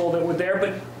many people that were there,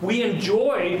 but we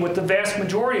enjoyed, with the vast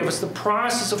majority of us, the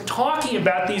process of talking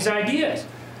about these ideas.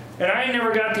 And I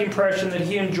never got the impression that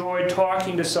he enjoyed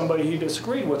talking to somebody he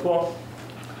disagreed with. Well,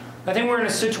 I think we're in a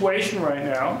situation right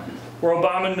now where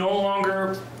Obama no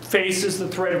longer faces the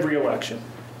threat of re-election.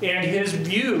 And his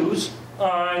views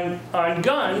on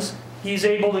guns, he's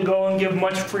able to go and give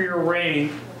much freer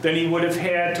rein than he would have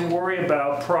had to worry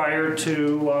about prior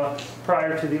to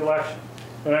the election.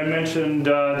 And I mentioned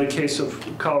the case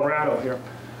of Colorado here.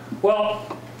 Well,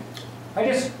 I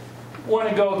just want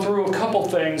to go through a couple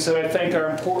things that I think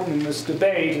are important in this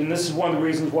debate, and this is one of the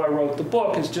reasons why I wrote the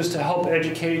book, is just to help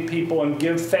educate people and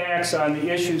give facts on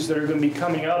the issues that are going to be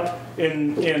coming up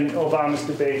in Obama's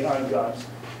debate on guns.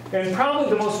 And probably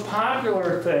the most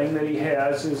popular thing that he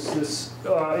has is this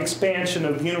expansion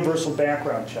of universal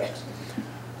background checks.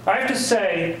 I have to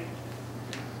say,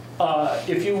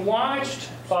 if you watched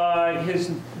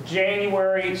his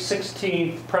January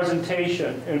 16th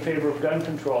presentation in favor of gun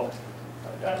control,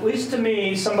 at least to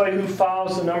me, somebody who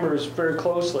follows the numbers very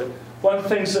closely, one of the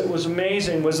things that was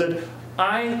amazing was that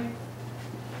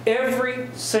every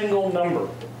single number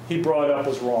he brought up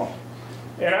was wrong.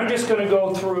 And I'm just going to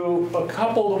go through a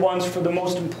couple of the ones for the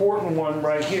most important one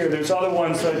right here. There's other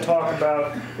ones that I talk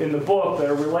about in the book that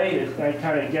are related, and I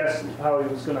kind of guessed how he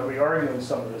was going to be arguing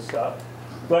some of this stuff.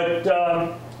 But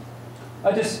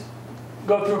I just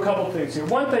go through a couple things here.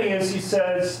 One thing is he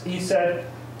said,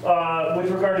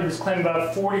 with regard to this claim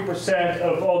about 40%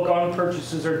 of all gun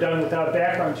purchases are done without a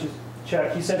background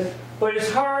check. He said, but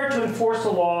it's hard to enforce the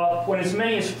law when as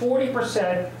many as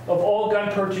 40% of all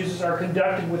gun purchases are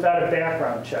conducted without a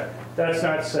background check. That's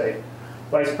not safe.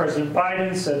 Vice President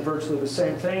Biden said virtually the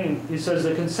same thing. And he says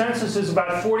the consensus is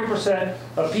about 40%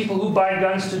 of people who buy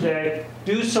guns today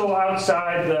do so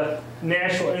outside the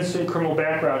National Instant Criminal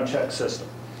Background Check system.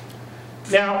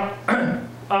 Now,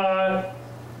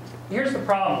 here's the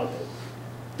problem with it.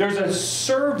 There's a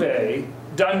survey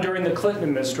done during the Clinton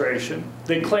administration.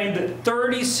 They claimed that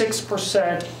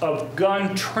 36% of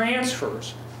gun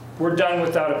transfers were done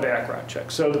without a background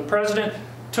check. So the president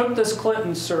took this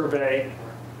Clinton survey,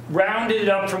 rounded it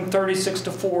up from 36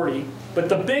 to 40, but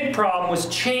the big problem was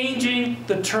changing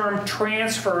the term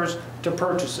transfers to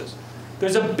purchases.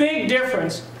 There's a big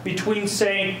difference between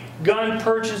saying gun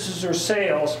purchases or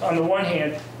sales on the one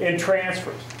hand and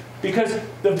transfers, because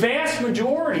the vast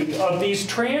majority of these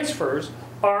transfers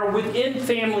are within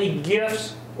family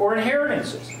gifts or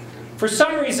inheritances. For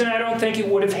some reason, I don't think it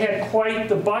would have had quite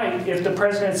the bite if the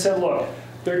president said, look,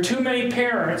 there are too many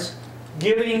parents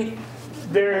giving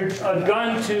a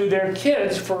gun to their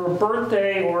kids for a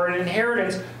birthday or an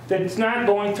inheritance that's not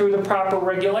going through the proper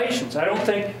regulations. I don't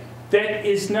think that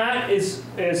is not as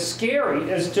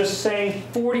scary as just saying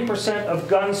 40% of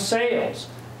gun sales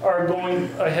are going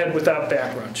ahead without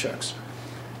background checks.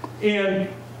 And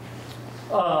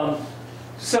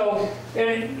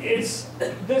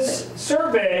this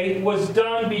survey was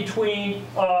done between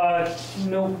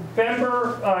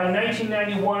November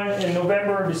 1991 and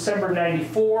November and December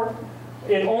 94.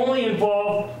 It only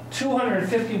involved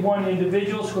 251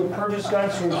 individuals who had purchased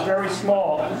guns, so it was very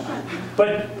small.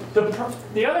 But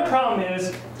the other problem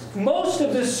is, most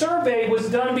of this survey was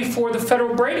done before the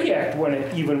Federal Brady Act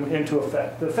went even into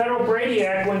effect. The Federal Brady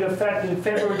Act went into effect on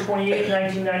February 28,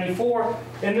 1994,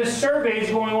 and this survey is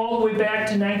going all the way back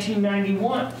to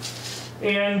 1991.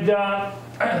 And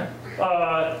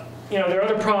you know, there are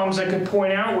other problems I could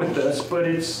point out with this, but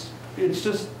it's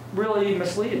just really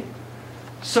misleading.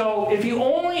 So if you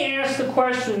only ask the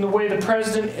question the way the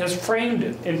president has framed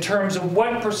it, in terms of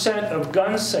what percent of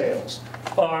gun sales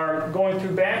are going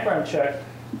through background check,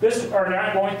 this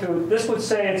would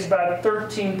say it's about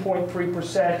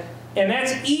 13.3%, and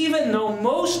that's even though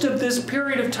most of this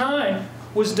period of time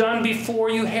was done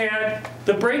before you had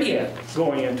the Brady Act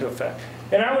going into effect.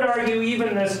 And I would argue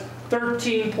even this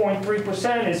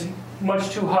 13.3% is much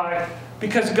too high,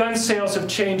 because gun sales have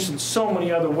changed in so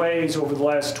many other ways over the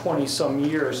last 20-some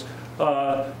years. You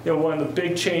know, one of the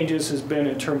big changes has been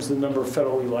in terms of the number of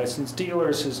federally licensed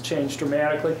dealers has changed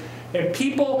dramatically, and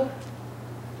people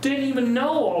didn't even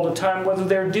know all the time whether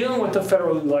they're dealing with a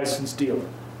federally licensed dealer.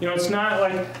 You know, it's not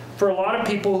like for a lot of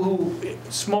people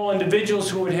small individuals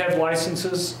who would have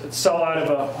licenses sell out of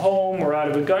a home or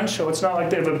out of a gun show, it's not like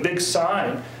they have a big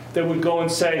sign that would go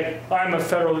and say, I'm a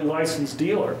federally licensed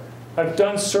dealer. I've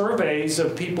done surveys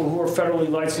of people who are federally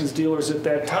licensed dealers at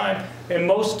that time, and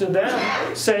most of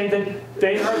them say that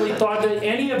they hardly thought that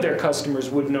any of their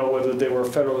customers would know whether they were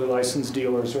federally licensed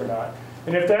dealers or not.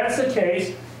 And if that's the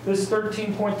case, this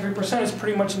 13.3% is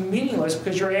pretty much meaningless,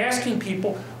 because you're asking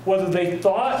people whether they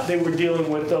thought they were dealing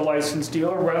with a licensed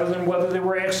dealer rather than whether they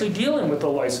were actually dealing with a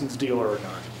licensed dealer or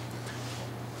not.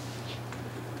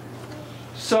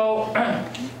 So,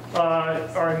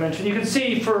 I mentioned, you can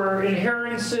see for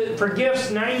inheritance, for gifts,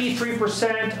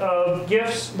 93% of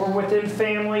gifts were within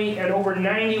family, and over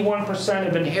 91%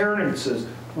 of inheritances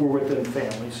were within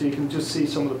family. So you can just see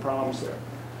some of the problems there.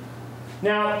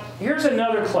 Now, here's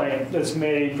another claim that's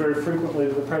made very frequently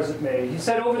that the president made. He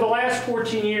said over the last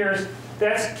 14 years,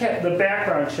 the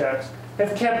background checks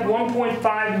have kept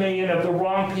 1.5 million of the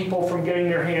wrong people from getting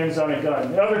their hands on a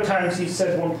gun. At other times, he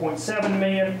said 1.7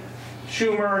 million.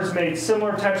 Schumer has made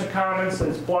similar types of comments.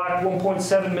 It's blocked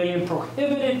 1.7 million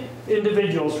prohibited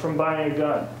individuals from buying a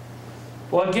gun.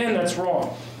 Well, again, that's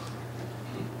wrong.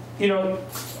 You know,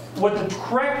 what the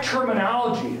correct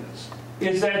terminology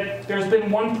is that there's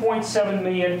been 1.7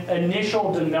 million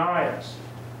initial denials.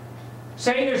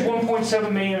 Saying there's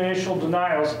 1.7 million initial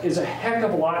denials is a heck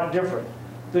of a lot different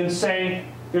than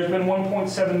saying there's been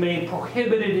 1.7 million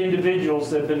prohibited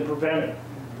individuals that have been prevented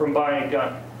from buying a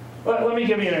gun. Let me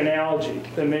give you an analogy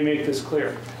that may make this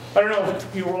clear. I don't know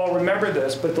if you all remember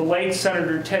this, but the late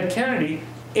Senator Ted Kennedy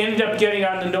ended up getting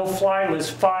on the no-fly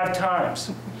list 5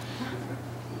 times.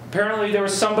 Apparently there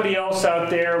was somebody else out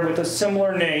there with a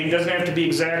similar name, doesn't have to be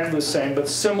exactly the same, but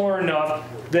similar enough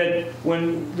that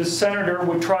when the senator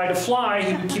would try to fly,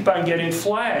 he would keep on getting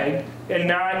flagged,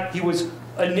 and he was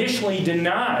initially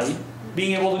denied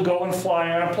being able to go and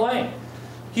fly on a plane.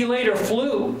 He later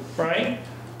flew, right?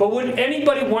 But would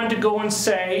anybody want to go and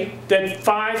say that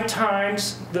 5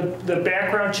 times the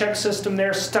background check system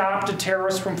there stopped a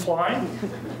terrorist from flying?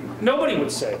 Nobody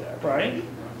would say that, right?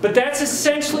 But that's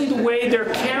essentially the way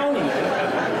they're counting it.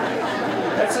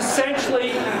 That's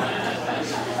essentially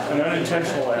an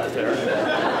unintentional laugh there.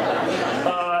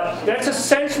 That's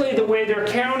essentially the way they're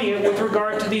counting it with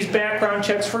regard to these background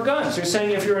checks for guns. They're saying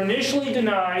if you're initially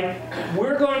denied,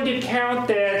 we're going to count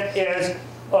that as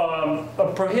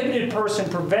a prohibited person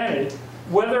prevented,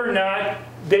 whether or not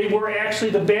they were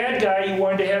actually the bad guy you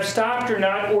wanted to have stopped or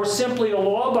not, or simply a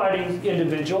law-abiding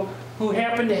individual who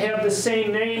happened to have the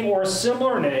same name or a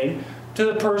similar name to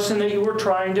the person that you were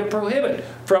trying to prohibit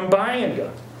from buying a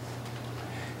gun.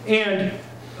 And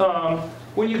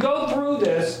when you go through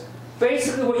this,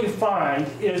 basically what you find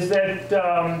is that,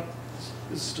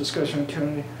 this discussion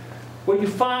community, what you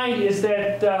find is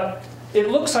that it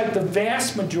looks like the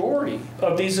vast majority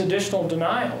of these additional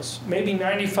denials, maybe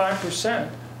 95%,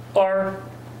 are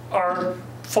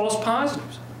false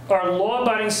positives, are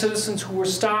law-abiding citizens who were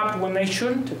stopped when they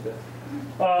shouldn't have been.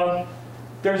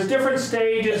 There's different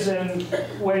stages in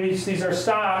ways these are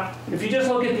stopped. If you just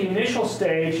look at the initial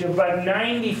stage, you have about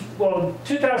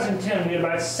 2010, we had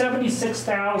about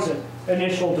 76,000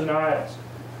 initial denials.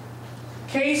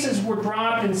 Cases were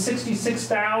dropped in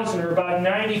 66,000, or about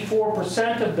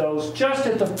 94% of those, just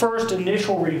at the first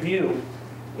initial review.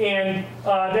 And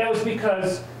that was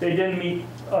because they didn't meet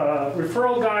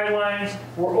referral guidelines,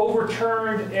 were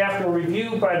overturned after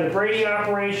review by the Brady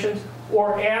operations,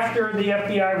 or after the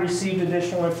FBI received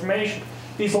additional information.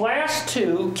 These last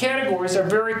 2 categories are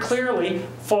very clearly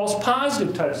false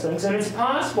positive type things, and it's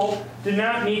possible to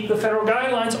not meet the federal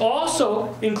guidelines.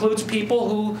 Also includes people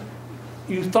who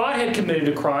you thought had committed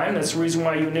a crime. That's the reason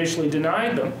why you initially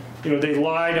denied them. You know, they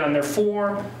lied on their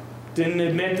form, didn't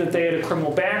admit that they had a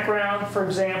criminal background, for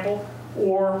example,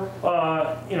 or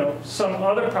you know, some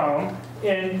other problem,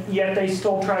 and yet they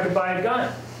still tried to buy a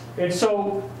gun. And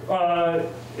so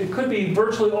it could be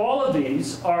virtually all of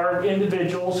these are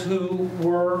individuals who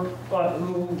were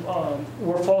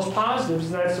false positives,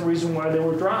 and that's the reason why they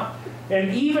were dropped.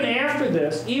 And even after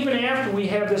this, even after we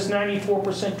have this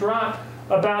 94% drop,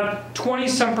 about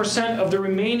 20-some% of the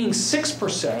remaining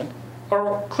 6%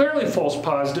 are clearly false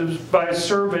positives by a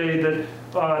survey that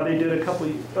they did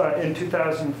in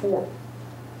 2004.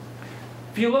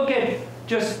 If you look at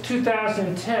just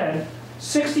 2010,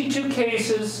 62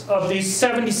 cases of these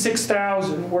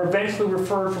 76,000 were eventually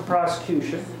referred for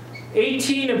prosecution.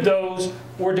 18 of those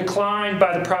were declined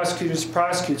by the prosecutors to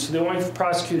prosecute, so they only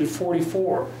prosecuted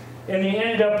 44. And they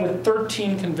ended up with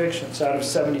 13 convictions out of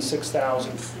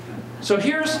 76,000. So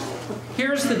here's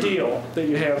the deal that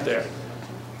you have there.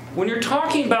 When you're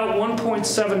talking about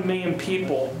 1.7 million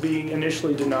people being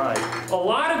initially denied, a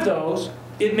lot of those,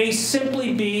 it may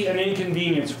simply be an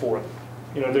inconvenience for them.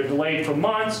 You know, they're delayed for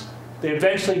months, they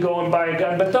eventually go and buy a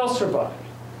gun, but they'll survive.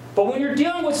 But when you're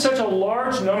dealing with such a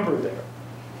large number there,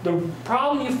 the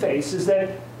problem you face is that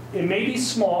it may be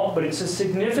small, but it's a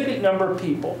significant number of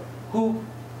people who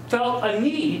felt a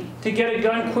need to get a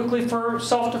gun quickly for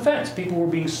self-defense. People were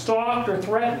being stalked or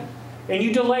threatened. And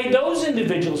you delay those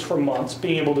individuals for months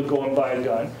being able to go and buy a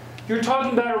gun, you're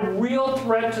talking about a real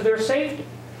threat to their safety.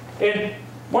 And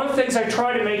one of the things I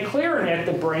try to make clear at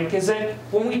the Brink is that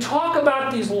when we talk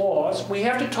about these laws, we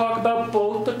have to talk about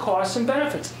both the costs and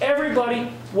benefits.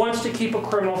 Everybody wants to keep a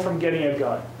criminal from getting a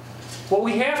gun. What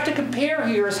we have to compare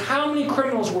here is how many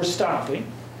criminals we're stopping.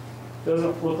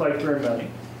 Doesn't look like very many.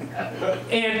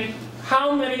 And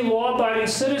how many law-abiding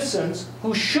citizens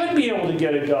who should be able to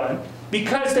get a gun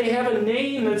because they have a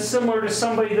name that's similar to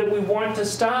somebody that we want to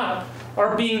stop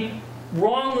are being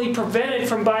wrongly prevented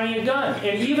from buying a gun.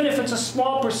 And even if it's a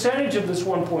small percentage of this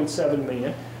 1.7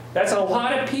 million, that's a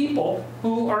lot of people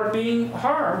who are being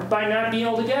harmed by not being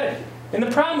able to get it. And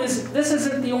the problem is, this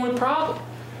isn't the only problem.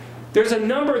 There's a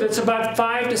number that's about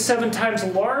 5 to 7 times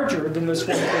larger than this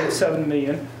 1.7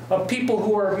 million of people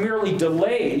who are merely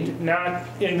delayed, not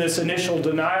in this initial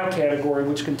denial category,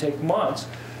 which can take months.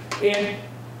 And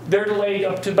they're delayed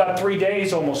up to about 3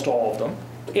 days, almost all of them.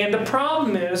 And the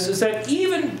problem is that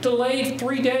even delayed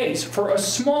 3 days for a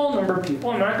small number of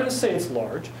people, I'm not going to say it's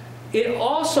large, it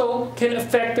also can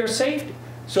affect their safety.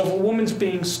 So if a woman's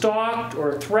being stalked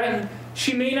or threatened,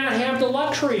 she may not have the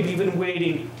luxury of even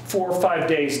waiting 4 or 5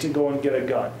 days to go and get a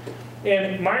gun.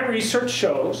 And my research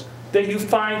shows that you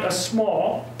find a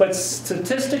small but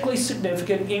statistically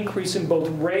significant increase in both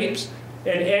rapes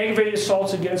and aggravated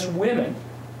assaults against women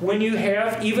when you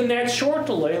have even that short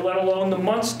delay, let alone the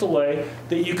months delay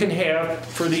that you can have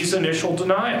for these initial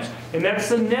denials. And that's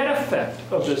the net effect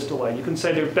of this delay. You can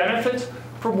say there are benefits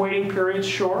from waiting periods,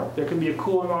 sure. There can be a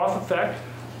cooling off effect.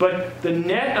 But the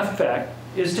net effect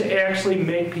is to actually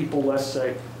make people less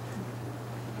safe.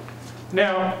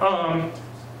 Now,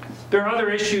 there are other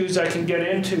issues I can get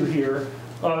into here.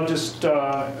 I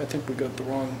think we got the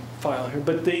wrong file here.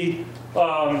 But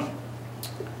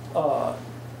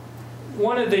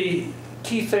one of the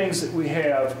key things that we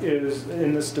have is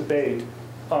in this debate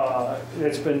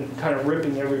that's been kind of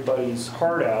ripping everybody's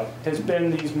heart out has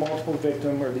been these multiple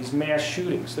victim or these mass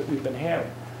shootings that we've been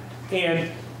having.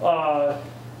 And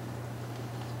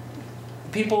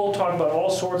people talk about all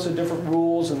sorts of different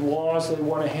rules and laws they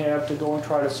want to have to go and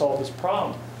try to solve this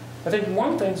problem. I think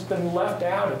one thing's been left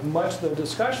out of much of the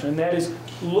discussion, and that is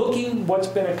looking what's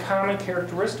been a common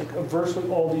characteristic of virtually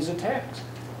all these attacks,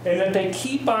 and that they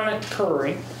keep on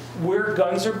occurring where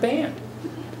guns are banned.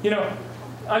 You know,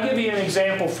 I'll give you an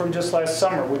example from just last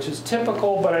summer, which is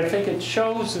typical, but I think it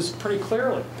shows this pretty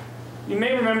clearly. You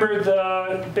may remember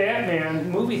the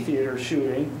Batman movie theater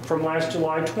shooting from last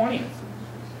July 20th.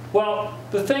 Well,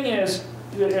 the thing is,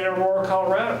 in Aurora,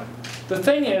 Colorado, the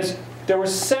thing is, there were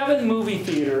 7 movie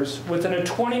theaters within a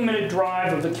 20-minute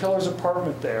drive of the killer's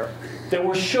apartment there that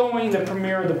were showing the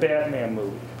premiere of the Batman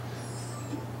movie.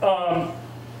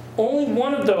 Only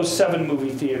one of those 7 movie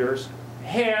theaters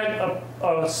had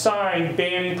a sign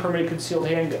banning permanent concealed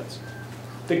handguns.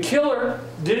 The killer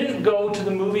didn't go to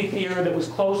the movie theater that was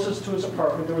closest to his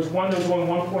apartment. There was one that was going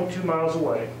 1.2 miles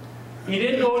away. He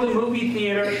didn't go to the movie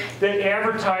theater that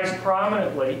advertised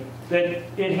prominently that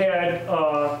it had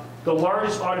the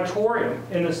largest auditorium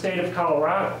in the state of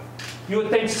Colorado. You would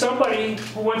think somebody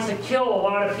who wants to kill a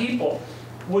lot of people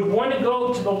would want to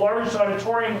go to the largest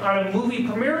auditorium on a movie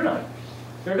premiere night.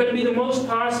 There are going to be the most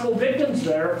possible victims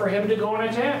there for him to go and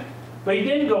attack. But he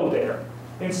didn't go there.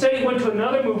 Instead, he went to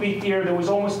another movie theater that was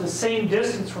almost the same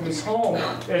distance from his home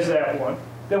as that one.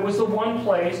 That was the one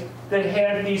place that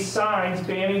had these signs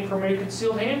banning permanent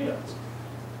concealed handguns.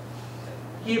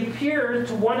 He appeared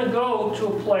to want to go to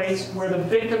a place where the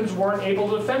victims weren't able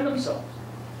to defend themselves.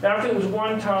 Now, if it was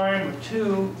one time or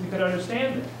two, you could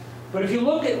understand it. But if you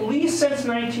look at least since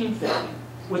 1950,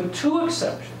 with 2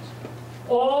 exceptions,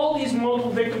 all these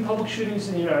multiple victim public shootings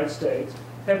in the United States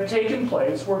have taken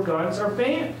place where guns are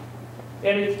banned.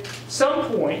 And at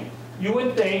some point, you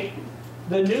would think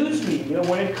the news media,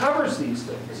 when it covers these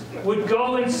things, would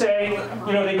go and say,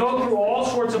 you know, they go through all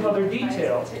sorts of other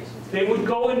details. They would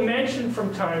go and mention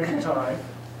from time to time,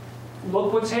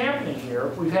 look what's happening here.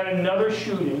 We've had another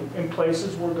shooting in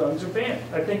places where guns are banned.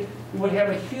 I think it would have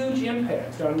a huge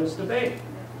impact on this debate.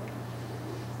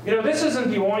 You know, this isn't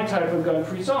the only type of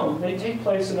gun-free zone. They take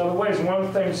place in other ways. And one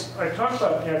of the things I talked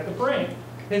about at the Brink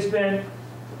has been,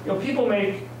 you know, people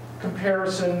make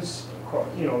comparisons,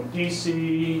 you know,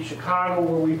 DC, Chicago,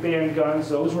 where we banned guns.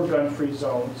 Those were gun-free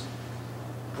zones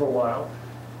for a while.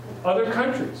 Other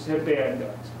countries have banned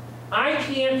guns. I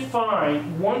can't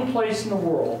find one place in the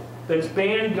world that's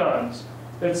banned guns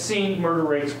that's seen murder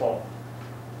rates fall.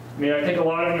 I mean, I think a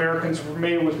lot of Americans are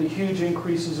familiar with the huge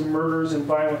increases in murders and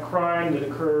violent crime that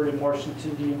occurred in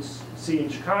Washington, D.C. and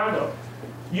Chicago.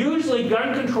 Usually,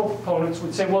 gun control proponents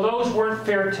would say, well, those weren't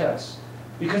fair tests.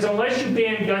 Because unless you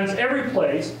ban guns every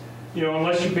place, you know,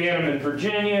 unless you ban them in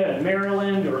Virginia and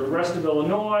Maryland or the rest of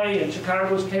Illinois, in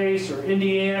Chicago's case, or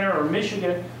Indiana or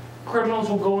Michigan, criminals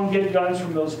will go and get guns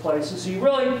from those places. So you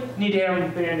really need to have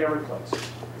them banned every place.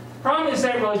 Problem is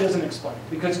that really doesn't explain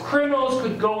it, because criminals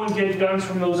could go and get guns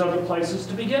from those other places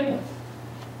to begin with.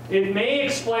 It may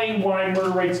explain why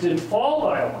murder rates didn't fall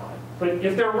by a lot, but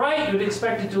if they're right, you'd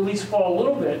expect it to at least fall a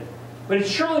little bit, but it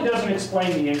surely doesn't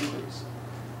explain the increase.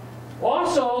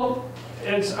 Also,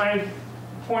 as I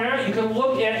point out, you can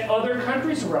look at other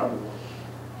countries around the world.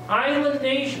 Island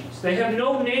nations, they have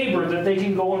no neighbor that they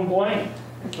can go and blame.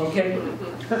 Okay?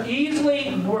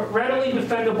 Easily, readily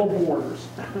defendable borders.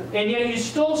 And yet you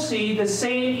still see the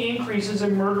same increases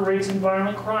in murder rates and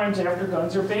violent crimes after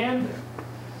guns are banned there.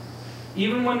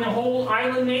 Even when the whole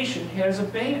island nation has a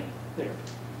ban there.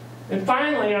 And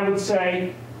finally, I would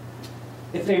say,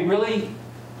 if they really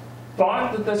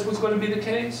thought that this was going to be the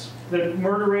case, that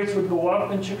murder rates would go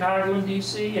up in Chicago and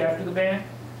D.C. after the ban,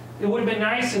 it would have been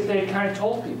nice if they had kind of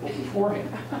told people beforehand.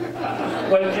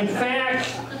 But in fact,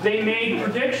 they made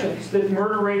predictions that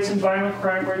murder rates and violent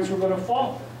crime rates were going to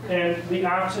fall. And the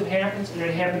opposite happens, and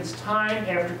it happens time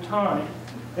after time.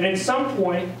 And at some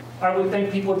point, I would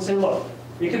think people would say, look,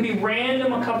 it can be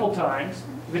random a couple times.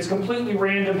 If it's completely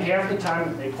random, half the time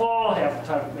it may fall, half the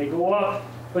time it may go up.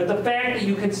 But the fact that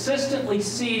you consistently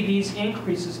see these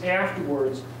increases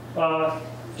afterwards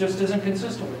just isn't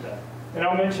consistent with that. And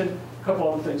I'll mention a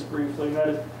couple other things briefly. And that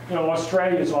is, you know,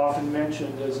 Australia is often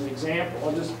mentioned as an example.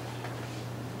 I'll just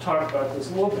talk about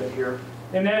this a little bit here.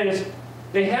 And that is,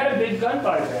 They had a big gun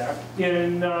buyback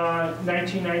in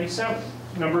 1997.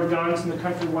 The number of guns in the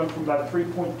country went from about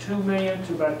 3.2 million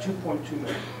to about 2.2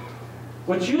 million.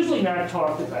 What's usually not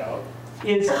talked about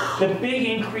is the big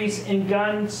increase in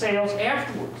gun sales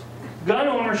afterwards. Gun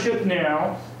ownership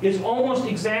now is almost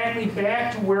exactly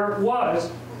back to where it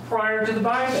was prior to the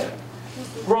buyback,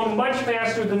 grown much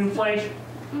faster than inflation.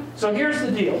 So here's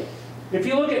the deal. If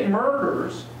you look at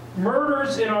murders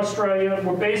in Australia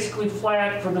were basically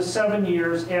flat for the 7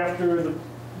 years after the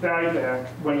buyback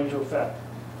went into effect.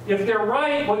 If they're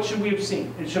right, what should we have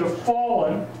seen? It should have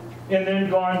fallen and then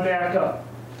gone back up.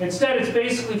 Instead, it's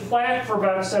basically flat for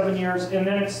about 7 years, and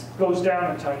then it goes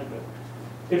down a tiny bit.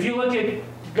 If you look at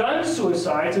gun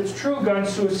suicides, it's true gun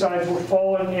suicides were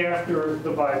falling after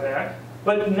the buyback,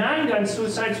 but non-gun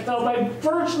suicides fell by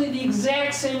virtually the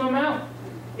exact same amount.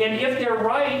 And if they're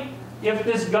right, if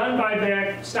this gun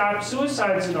buyback stopped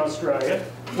suicides in Australia,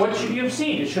 what should you have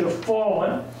seen? It should have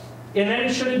fallen, and then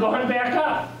it should have gone back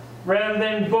up, rather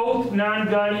than both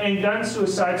non-gun and gun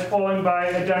suicides falling by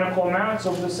identical amounts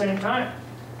over the same time.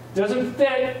 Doesn't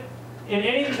fit, in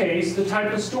any case, the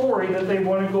type of story that they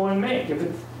want to go and make.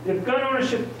 If gun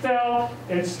ownership fell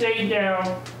and stayed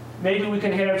down, maybe we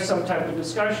can have some type of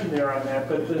discussion there on that,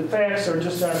 but the facts are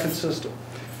just not consistent.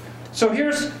 So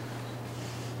here's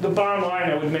the bottom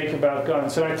line I would make about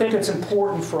guns, and I think it's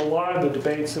important for a lot of the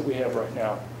debates that we have right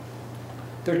now.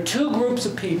 There are two groups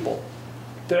of people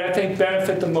that I think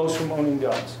benefit the most from owning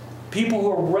guns. People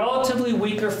who are relatively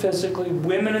weaker physically,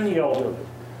 women and the elderly,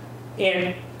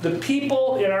 and the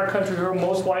people in our country who are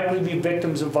most likely to be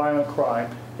victims of violent crime,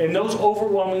 and those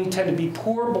overwhelmingly tend to be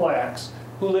poor blacks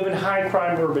who live in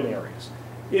high-crime urban areas.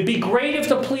 It'd be great if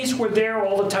the police were there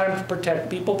all the time to protect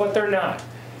people, but they're not.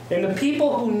 And the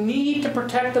people who need to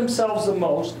protect themselves the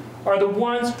most are the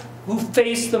ones who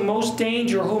face the most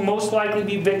danger, who most likely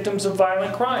be victims of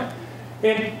violent crime.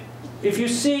 And if you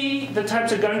see the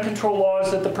types of gun control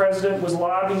laws that the president was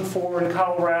lobbying for in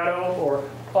Colorado or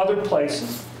other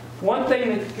places, one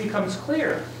thing that becomes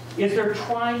clear is they're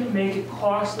trying to make it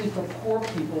costly for poor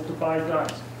people to buy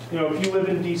guns. You know, if you live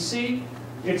in DC,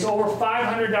 it's over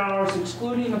 $500,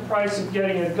 excluding the price of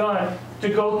getting a gun, to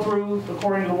go through,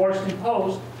 according to the Washington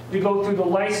Post, to go through the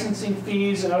licensing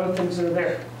fees and other things that are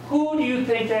there. Who do you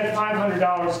think that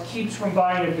 $500 keeps from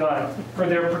buying a gun for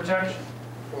their protection?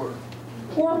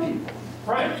 Poor people,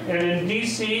 right. And in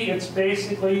DC, it's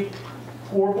basically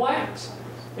poor blacks.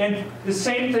 And the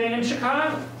same thing in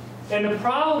Chicago. And the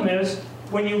problem is,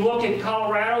 when you look at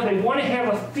Colorado, they want to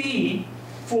have a fee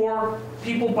for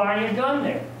people buying a gun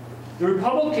there. The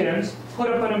Republicans put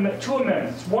up two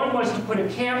amendments. One was to put a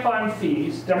cap on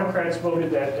fees. Democrats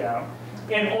voted that down.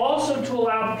 And also to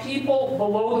allow people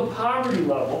below the poverty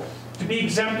level to be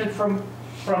exempted from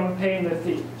paying the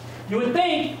fee. You would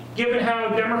think, given how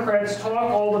Democrats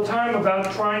talk all the time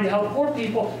about trying to help poor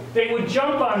people, they would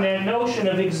jump on that notion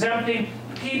of exempting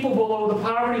people below the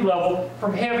poverty level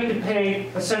from having to pay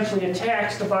essentially a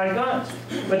tax to buy guns.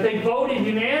 But they voted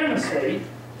unanimously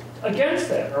against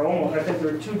that, or almost. I think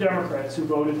there were 2 Democrats who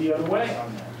voted the other way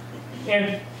on that.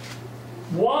 And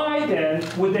why then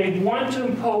would they want to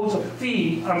impose a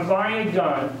fee on buying a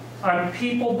gun on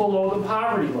people below the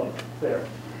poverty level there?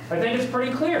 I think it's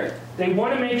pretty clear. They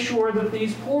want to make sure that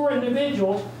these poor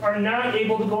individuals are not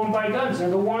able to go and buy guns. They're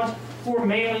the ones who are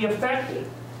mainly affected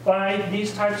by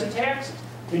these types of taxes.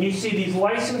 And you see these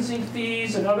licensing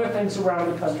fees and other things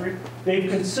around the country. They've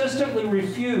consistently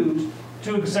refused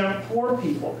to exempt poor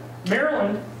people.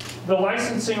 Maryland, the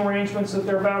licensing arrangements that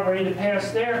they're about ready to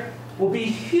pass there will be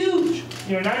huge.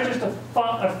 You know, not just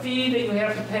a fee that you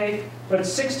have to pay, but a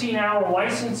 16-hour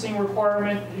licensing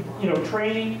requirement, you know,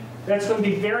 training. That's going to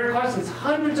be very costly. It's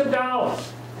hundreds of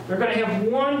dollars. They're going to have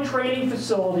one training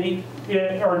facility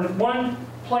or one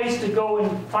place to go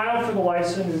and file for the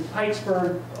license in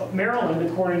Pikesburg, Maryland,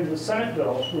 according to the Senate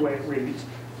bill, the way it reads.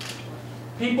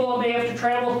 People may have to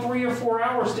travel 3 or 4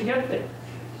 hours to get there.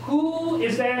 Who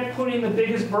is that putting the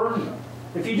biggest burden on?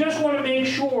 If you just want to make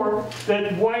sure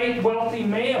that white, wealthy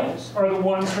males are the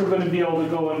ones who are going to be able to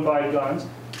go and buy guns,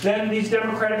 then these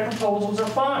Democratic proposals are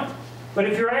fine. But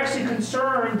if you're actually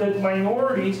concerned that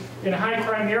minorities in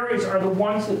high-crime areas are the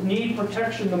ones that need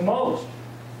protection the most,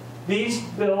 these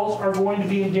bills are going to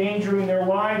be endangering their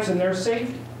lives and their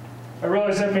safety. I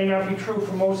realize that may not be true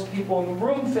for most people in the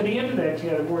room fitting into that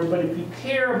category, but if you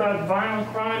care about violent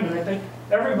crime, and I think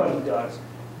everybody does,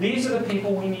 these are the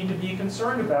people we need to be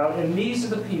concerned about, and these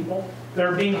are the people that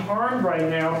are being harmed right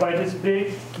now by this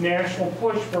big national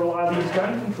push for a lot of these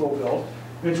gun control bills.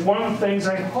 And it's one of the things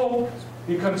I hope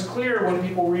becomes clear when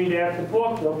people read at the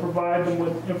book. They'll provide them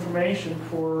with information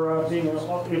for being able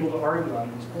to argue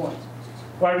on these points.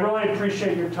 Well, I really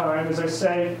appreciate your time. As I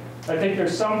say, I think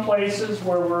there's some places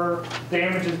where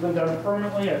damage has been done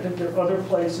permanently. I think there are other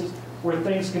places where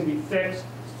things can be fixed.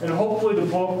 And hopefully the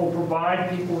book will provide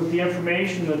people with the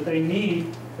information that they need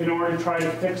in order to try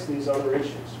to fix these other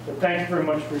issues. But thank you very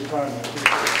much for your time. I appreciate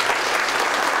it.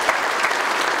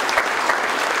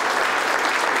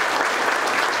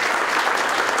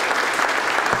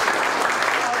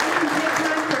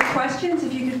 Questions,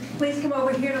 if you could please come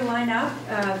over here to line up.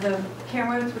 The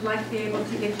cameras would like to be able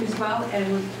to get you as well,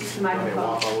 and the microphone.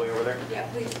 Walk all the way over there? Yeah,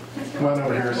 please. Come on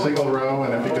over here, single row,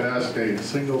 and if you could ask a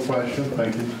single question,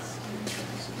 thank you.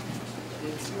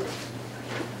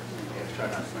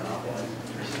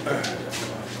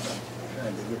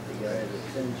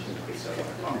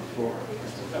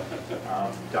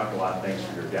 Dr. Lott, thanks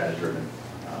for your data-driven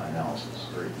analysis.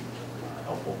 Very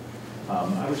helpful.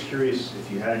 I was curious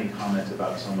if you had any comments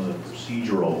about some of the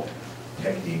procedural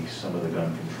techniques some of the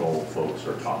gun control folks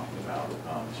are talking about,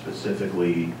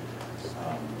 specifically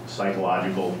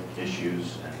psychological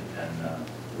issues, and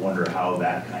wonder how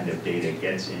that kind of data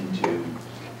gets into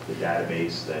the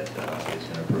database that is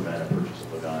going to prevent a purchase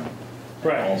of a gun.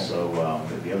 Right. And also,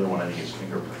 the other one I think is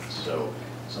fingerprints. So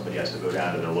somebody has to go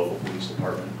down to their local police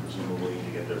department, presumably,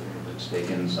 to get their fingerprints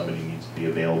taken. Somebody needs to be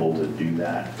available to do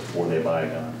that before they buy a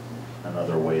gun.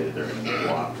 Another way that they're going to be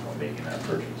blocked from making that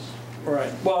purchase.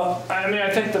 Right. Well, I mean,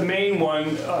 I think the main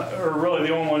one, or really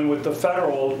the only one with the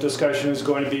federal discussion, is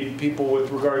going to be people with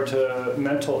regard to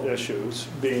mental issues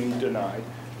being denied.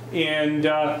 And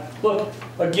look,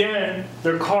 again,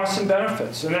 there are costs and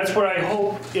benefits, and that's what I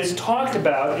hope is talked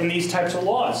about in these types of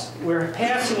laws. We're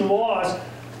passing laws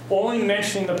only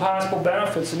mentioning the possible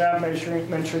benefits and not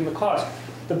mentioning the cost.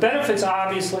 The benefits,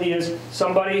 obviously, is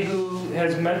somebody who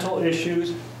has mental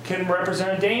issues can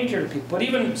represent a danger to people. But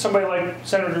even somebody like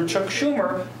Senator Chuck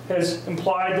Schumer has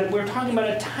implied that we're talking about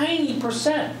a tiny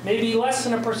percent, maybe less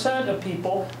than 1% of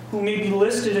people who may be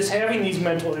listed as having these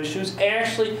mental issues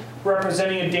actually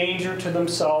representing a danger to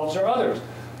themselves or others.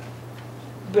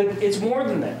 But it's more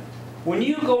than that. When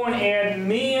you go and add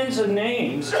millions of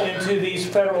names into these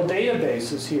federal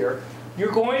databases here,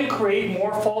 you're going to create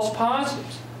more false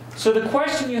positives. So the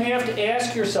question you have to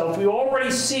ask yourself, we already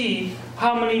see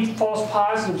how many false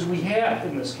positives we have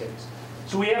in this case.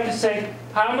 So we have to say,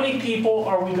 how many people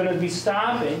are we going to be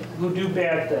stopping who do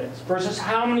bad things versus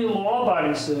how many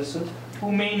law-abiding citizens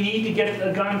who may need to get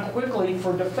a gun quickly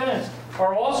for defense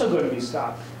are also going to be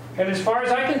stopped. And as far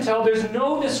as I can tell, there's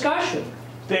no discussion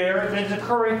there that's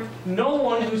occurring. No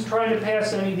one who's trying to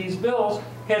pass any of these bills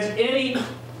has any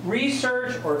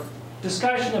research or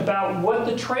discussion about what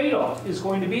the trade-off is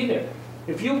going to be there.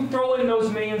 If you throw in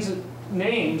those millions of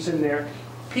names in there,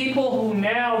 people who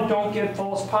now don't get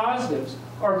false positives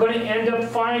are going to end up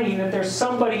finding that there's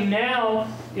somebody now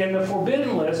in the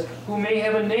forbidden list who may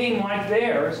have a name like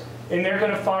theirs, and they're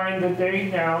going to find that they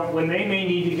now, when they may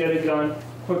need to get a gun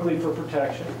quickly for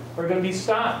protection, are going to be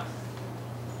stopped.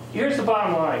 Here's the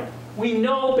bottom line. We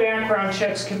know background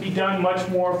checks can be done much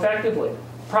more effectively.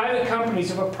 Private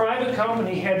companies, if a private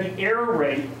company had the error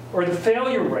rate or the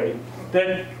failure rate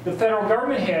that the federal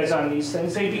government has on these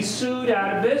things, they'd be sued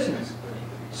out of business.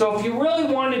 So if you really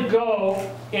want to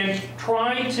go and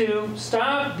try to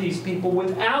stop these people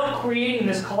without creating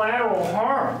this collateral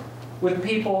harm with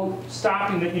people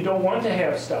stopping that you don't want to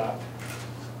have stopped,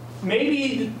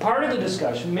 maybe part of the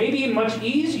discussion, maybe a much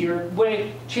easier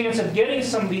chance of getting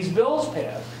some of these bills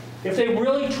passed if they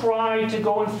really try to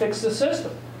go and fix the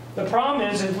system. The problem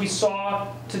is, as we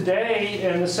saw today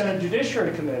in the Senate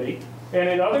Judiciary Committee and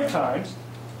at other times,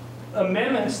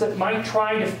 amendments that might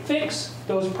try to fix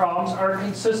those problems are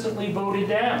consistently voted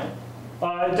down.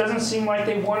 It doesn't seem like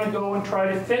they want to go and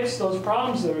try to fix those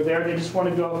problems that are there. They just want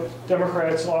to go,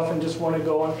 Democrats often just want to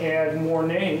go and add more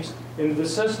names into the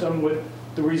system with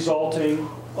the resulting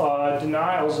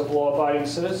denials of law-abiding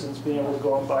citizens being able to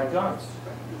go and buy guns.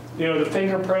 You know, the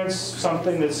fingerprints,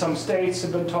 something that some states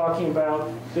have been talking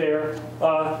about there,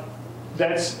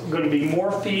 that's going to be more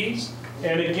fees.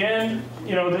 And again,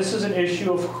 you know, this is an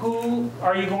issue of who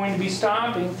are you going to be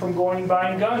stopping from going and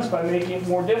buying guns by making it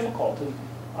more difficult. And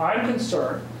I'm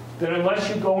concerned that unless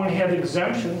you go and have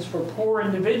exemptions for poor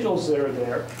individuals that are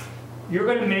there, you're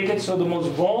going to make it so the most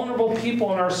vulnerable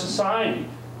people in our society,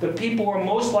 the people who are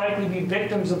most likely to be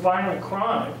victims of violent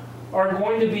crime, are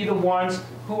going to be the ones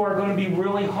who are going to be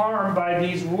really harmed by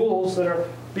these rules that are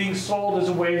being sold as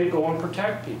a way to go and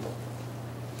protect people.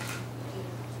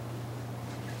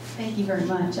 Thank you very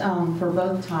much for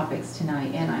both topics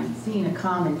tonight. And I'm seeing a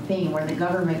common theme where the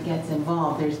government gets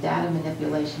involved. There's data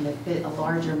manipulation to fit a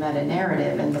larger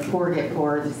meta-narrative, and the poor get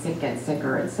poorer, the sick get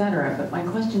sicker, etc. But my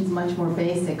question is much more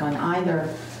basic on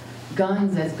either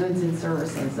guns as goods and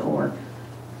services, or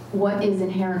what is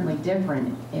inherently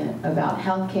different about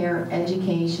healthcare,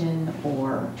 education,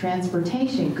 or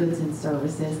transportation goods and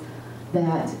services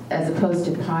that, as opposed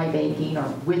to pie baking or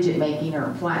widget making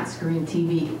or flat screen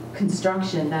TV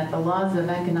construction, that the laws of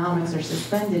economics are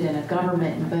suspended and a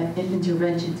government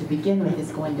intervention to begin with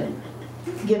is going to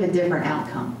give a different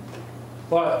outcome?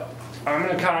 Well, I'm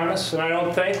an economist, and I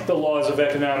don't think the laws of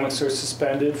economics are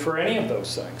suspended for any of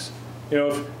those things. You know,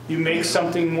 if you make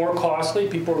something more costly,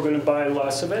 people are going to buy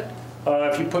less of it.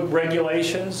 If you put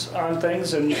regulations on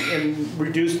things and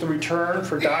reduce the return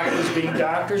for doctors being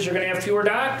doctors, you're going to have fewer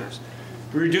doctors.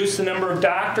 Reduce the number of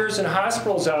doctors and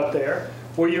hospitals out there.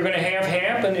 What you're going to have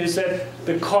happen is that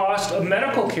the cost of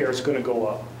medical care is going to go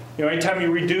up. You know, anytime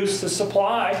you reduce the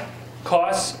supply,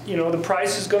 costs, you know, the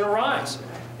price is going to rise.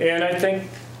 And I think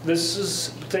this is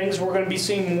things we're going to be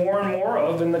seeing more and more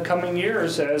of in the coming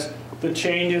years as the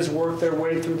changes work their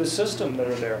way through the system that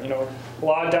are there. You know, a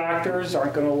lot of doctors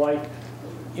aren't going to like,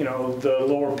 you know, the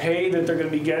lower pay that they're going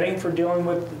to be getting for dealing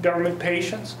with government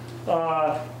patients.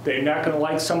 They're not going to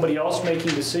like somebody else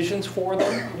making decisions for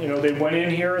them. You know, they went in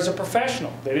here as a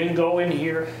professional. They didn't go in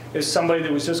here as somebody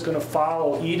that was just going to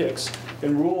follow edicts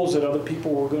and rules that other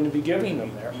people were going to be giving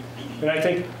them there. And I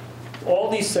think all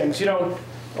these things, you know,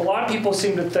 a lot of people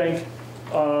seem to think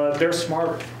they're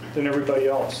smarter than everybody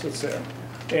else that's there.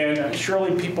 And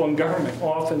surely people in government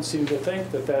often seem to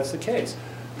think that that's the case.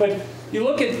 But you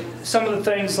look at some of the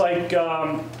things like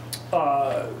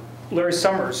Larry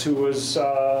Summers, who was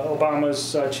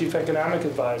Obama's chief economic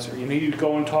advisor. You know, he'd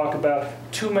go and talk about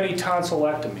too many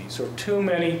tonsillectomies or too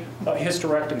many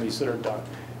hysterectomies that are done.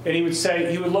 And he would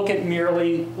say, he would look at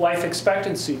merely life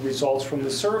expectancy results from the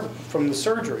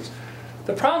surgeries.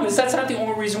 The problem is that's not the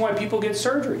only reason why people get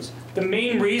surgeries. The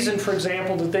main reason, for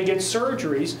example, that they get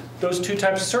surgeries, those two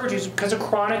types of surgeries, is because of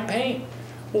chronic pain.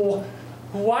 Well,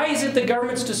 why is it the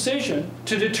government's decision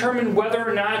to determine whether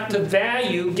or not to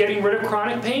value getting rid of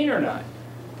chronic pain or not?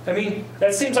 I mean,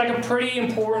 that seems like a pretty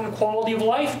important quality of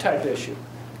life type issue.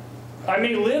 I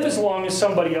may live as long as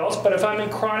somebody else, but if I'm in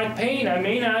chronic pain, I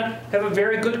may not have a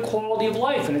very good quality of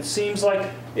life. And it seems like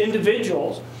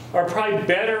individuals are probably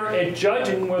better at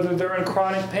judging whether they're in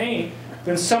chronic pain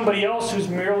than somebody else who's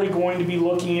merely going to be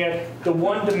looking at the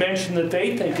one dimension that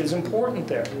they think is important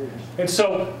there. And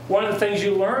so one of the things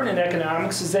you learn in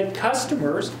economics is that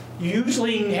customers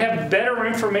usually have better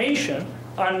information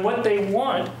on what they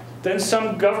want than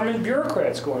some government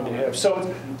bureaucrat's going to have.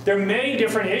 So there are many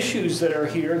different issues that are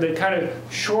here that kind of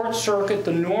short-circuit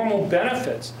the normal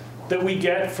benefits that we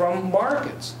get from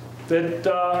markets that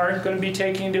aren't going to be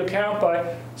taken into account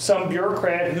by some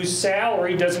bureaucrat whose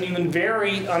salary doesn't even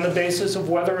vary on the basis of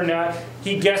whether or not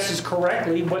he guesses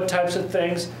correctly what types of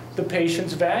things the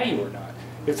patients value or not.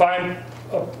 If I'm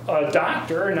a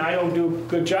doctor and I don't do a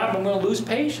good job, I'm going to lose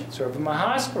patients, or if I'm a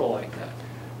hospital like that.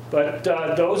 But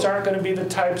those aren't going to be the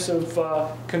types of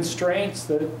constraints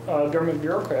that government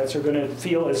bureaucrats are going to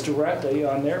feel as directly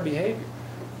on their behavior.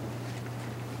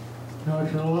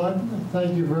 Dr. Lott,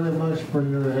 thank you very much for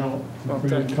your help, for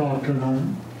your talk tonight.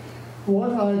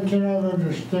 What I cannot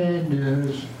understand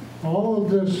is all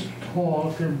of this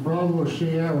talk in Bravo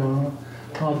Sierra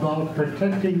about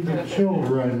protecting the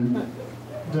children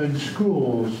in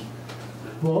schools.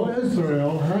 Well,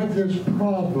 Israel had this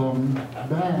problem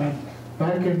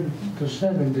back in the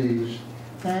 70s,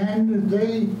 and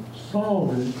they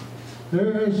solved it.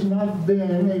 There has not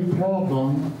been a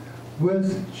problem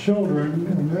with children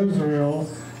in Israel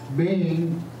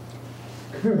being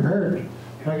hurt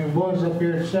like it was up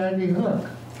here at Sandy Hook.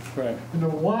 Right.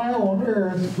 And why on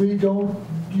earth we don't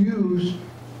use,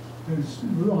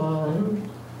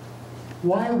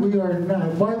 why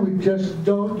we just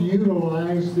don't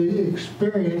utilize the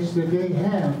experience that they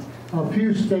have. A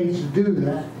few states do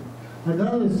that.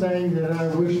 Another thing that I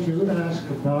wish to ask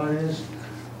about is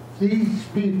these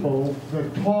people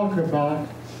that talk about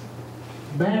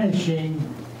banishing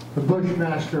the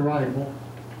Bushmaster rifle.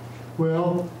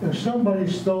 Well, if somebody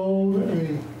stole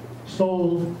a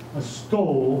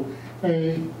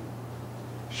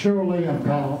Chevrolet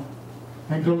Impala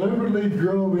and deliberately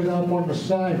drove it up on the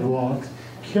sidewalk,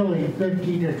 killing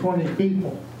 15 or 20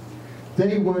 people,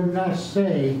 they would not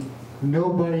say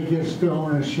nobody gets to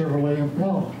own a Chevrolet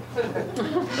Impala.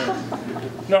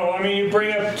 No, I mean, you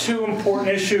bring up two important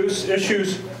issues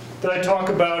that I talk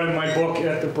about in my book,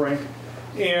 At the Brink.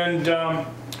 And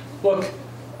look,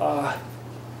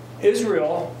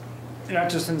 Israel, not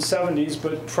just in the 70s,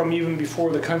 but from even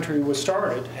before the country was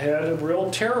started, had a real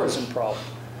terrorism problem.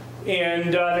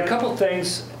 And a couple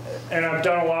things, and I've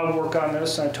done a lot of work on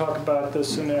this, and I talk about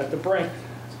this in At the Brink.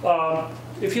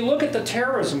 If you look at the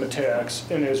terrorism attacks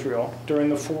in Israel during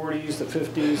the 40s, the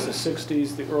 50s, the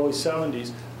 60s, the early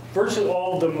 70s, virtually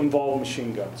all of them involved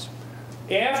machine guns.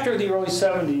 After the early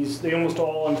 70s, they almost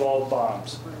all involved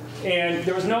bombs. And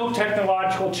there was no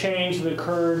technological change that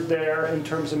occurred there in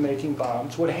terms of making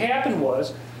bombs. What happened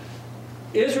was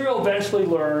Israel eventually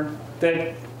learned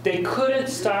that they couldn't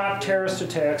stop terrorist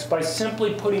attacks by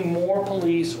simply putting more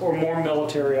police or more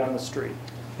military on the street.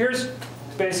 Here's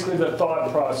basically the thought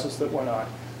process that went on.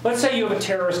 Let's say you have a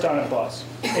terrorist on a bus,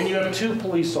 and you have 2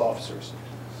 police officers.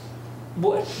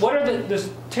 This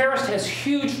terrorist has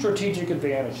huge strategic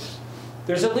advantages.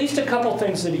 There's at least a couple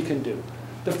things that he can do.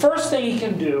 The first thing he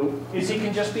can do is he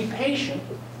can just be patient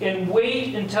and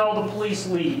wait until the police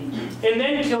leave, and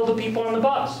then kill the people on the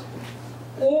bus.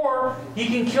 Or he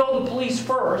can kill the police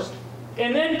first,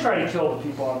 and then try to kill the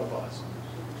people on the bus.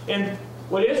 And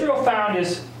what Israel found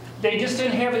is they just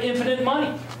didn't have infinite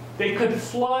money. They could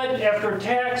flood after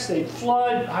attacks, they'd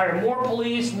flood, hire more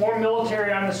police, more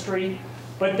military on the street,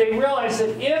 but they realized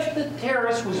that if the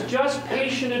terrorist was just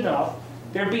patient enough,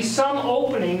 there'd be some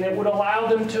opening that would allow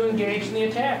them to engage in the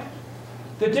attack.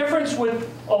 The difference with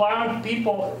allowing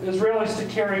people, Israelis, to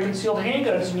carry concealed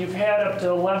handguns, and you've had up to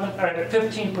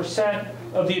 15%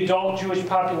 of the adult Jewish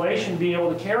population being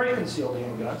able to carry concealed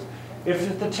handguns,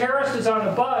 if the terrorist is on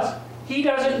the bus, he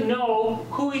doesn't know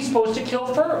who he's supposed to kill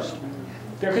first.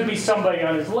 There could be somebody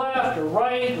on his left or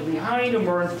right or behind him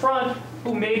or in front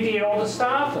who may be able to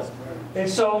stop him. And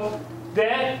so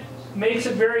that makes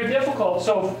it very difficult.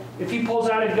 So if he pulls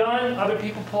out a gun, other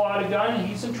people pull out a gun, and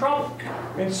he's in trouble.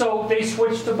 And so they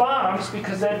switch to bombs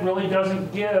because that really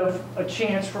doesn't give a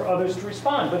chance for others to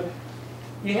respond. But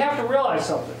you have to realize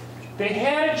something. They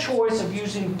had a choice of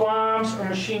using bombs or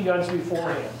machine guns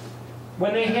beforehand.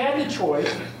 When they had the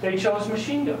choice, they chose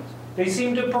machine guns. They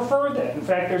seem to prefer that. In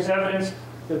fact, there's evidence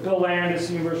that Bill Landis,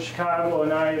 the University of Chicago,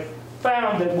 and I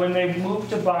found that when they moved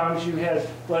to bombs, you had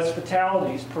less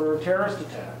fatalities per terrorist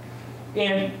attack.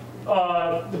 And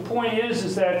the point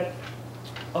is that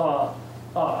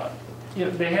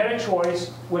they had a choice.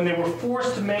 When they were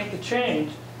forced to make the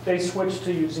change, they switched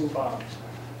to using bombs.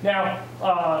 Now,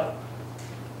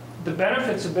 the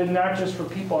benefits have been not just for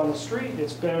people on the street.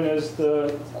 It's been, as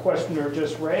the questioner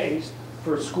just raised,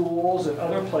 for schools and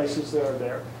other places that are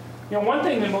there. You know, one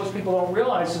thing that most people don't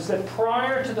realize is that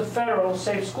prior to the federal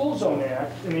Safe School Zone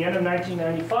Act, in the end of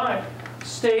 1995,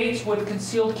 states with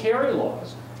concealed carry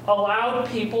laws allowed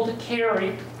people to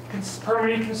carry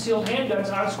permanent concealed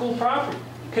handguns on school property.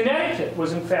 Connecticut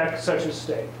was, in fact, such a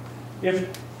state. If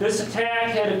this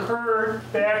attack had occurred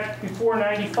back before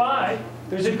 95,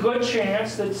 there's a good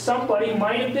chance that somebody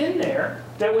might have been there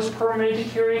that was permitted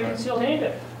to carry a concealed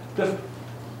handgun.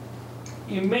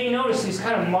 You may notice these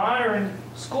kind of modern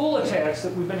school attacks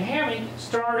that we've been having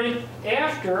started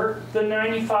after the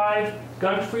 95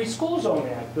 Gun-Free School Zone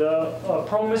Act, the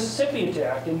pro-Mississippi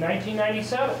attack in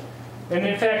 1997. And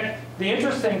in fact, the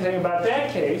interesting thing about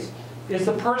that case is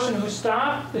the person who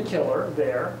stopped the killer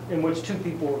there, in which 2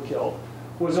 people were killed,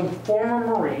 was a former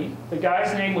Marine. The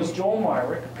guy's name was Joel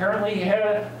Myrick. Apparently he had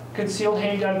a concealed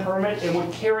handgun permit and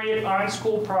would carry it on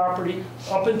school property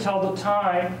up until the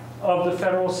time of the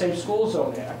Federal Safe School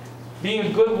Zone Act. Being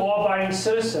a good law-abiding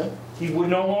citizen, he would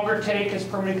no longer take his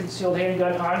permanent concealed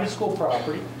handgun onto school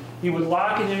property. He would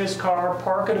lock it in his car,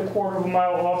 park it a quarter of a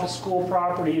mile off of school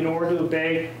property in order to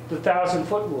obey the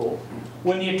 1,000-foot rule.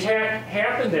 When the attack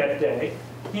happened that day,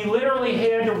 he literally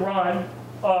had to run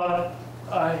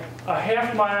a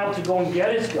half mile to go and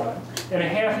get his gun and a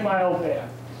half mile back.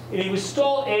 And he was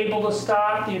still able to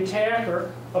stop the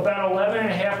attacker about 11 and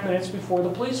a half minutes before the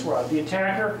police arrived. The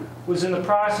attacker was in the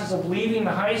process of leaving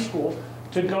the high school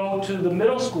to go to the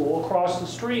middle school across the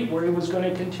street where he was going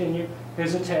to continue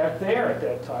his attack there at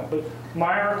that time. But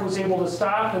Myrick was able to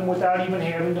stop him without even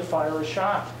having to fire a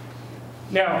shot.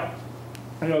 Now,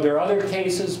 you know, there are other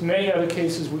cases, many other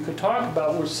cases we could talk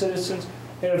about where citizens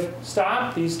have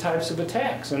stopped these types of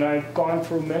attacks, and I've gone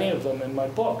through many of them in my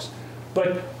books.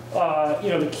 But you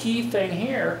know, the key thing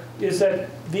here is that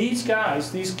these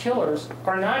guys, these killers,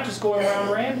 are not just going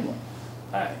around randomly.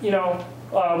 You know,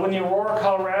 when the Aurora,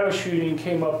 Colorado shooting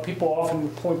came up, people often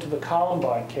point to the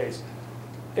Columbine case.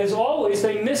 As always,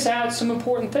 they miss out some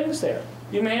important things there.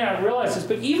 You may not realize this,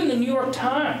 but even the New York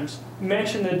Times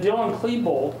mentioned that Dylan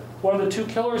Klebold, one of the 2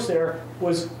 killers there,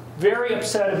 was very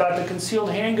upset about the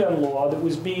concealed handgun law that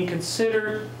was being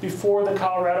considered before the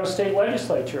Colorado State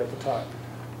Legislature at the time.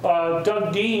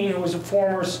 Doug Dean, who was a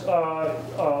former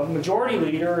majority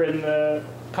leader in the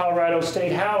Colorado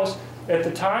State House at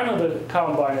the time of the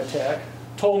Columbine attack,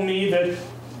 told me that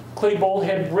Klebold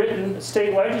had written a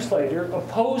state legislator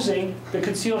opposing the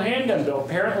concealed handgun bill,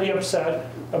 apparently upset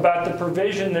about the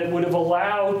provision that would have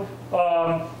allowed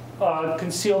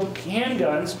concealed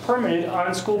handguns permitted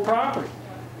on school property.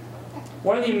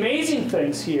 One of the amazing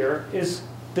things here is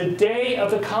the day of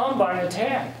the Columbine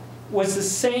attack was the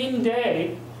same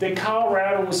day that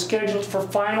Colorado was scheduled for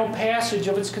final passage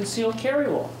of its concealed carry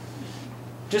law.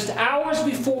 Just hours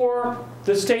before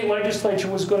the state legislature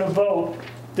was going to vote,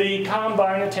 the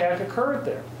Columbine attack occurred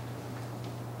there.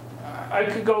 I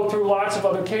could go through lots of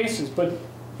other cases, but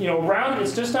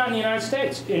it's just not in the United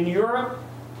States. In Europe,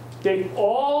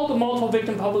 all the multiple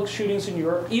victim public shootings in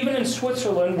Europe, even in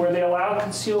Switzerland, where they allow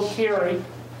concealed carry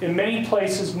in many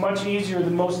places much easier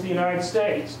than most of the United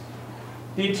States,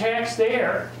 the attacks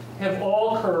there have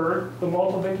all occurred, the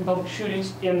multiple victim public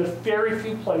shootings, in the very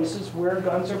few places where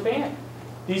guns are banned.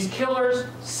 These killers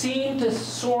seem to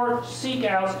seek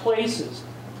out places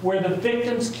where the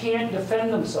victims can't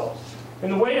defend themselves.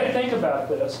 And the way to think about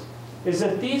this is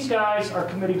that these guys are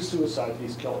committing suicide,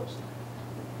 these killers.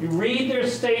 You read their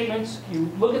statements,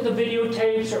 you look at the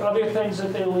videotapes or other things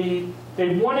that they leave.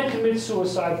 They want to commit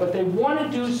suicide, but they want to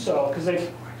do so because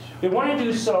they want to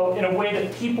do so in a way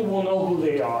that people will know who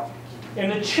they are.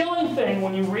 And the chilling thing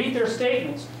when you read their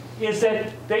statements is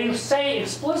that they say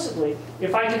explicitly,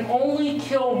 if I can only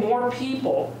kill more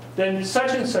people than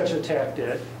such and such attack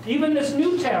did, even this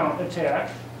Newtown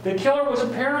attack, the killer was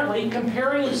apparently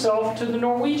comparing himself to the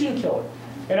Norwegian killer.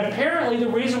 And apparently the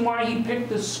reason why he picked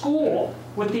this school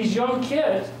with these young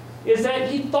kids is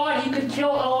that he thought he could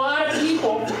kill a lot of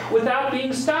people without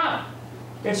being stopped.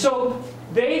 And so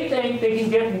they think they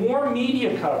can get more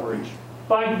media coverage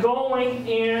by going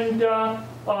and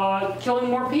killing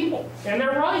more people. And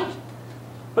they're right.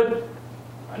 But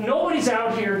nobody's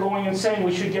out here going and saying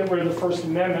we should get rid of the First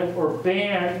Amendment or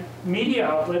ban media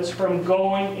outlets from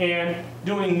going and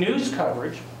doing news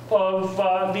coverage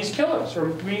of these killers or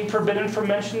being forbidden from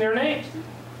mentioning their names.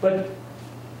 But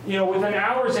within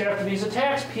hours after these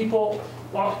attacks, people,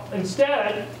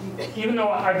 instead, even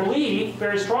though I believe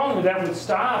very strongly that would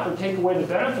stop or take away the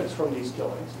benefits from these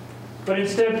killings, but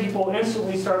instead people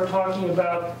instantly start talking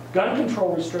about gun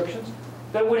control restrictions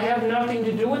that would have nothing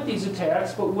to do with these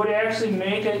attacks, but would actually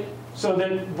make it so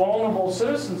that vulnerable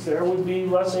citizens there would be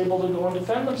less able to go and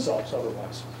defend themselves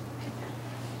otherwise.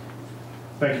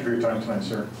 Thank you for your time tonight,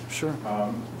 sir. Sure.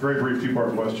 Very brief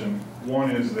two-part question.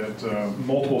 One is that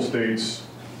multiple states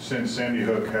since Sandy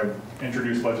Hook have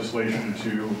introduced legislation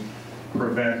to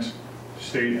prevent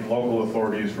state and local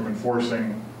authorities from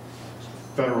enforcing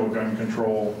federal gun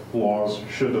control laws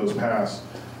should those pass.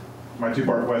 My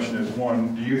two-part question is,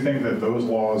 one, do you think that those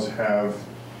laws have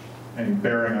any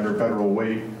bearing under federal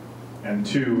weight? And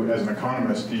two, as an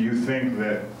economist, do you think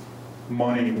that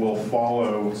money will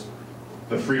follow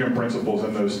the freedom principles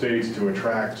in those states to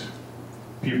attract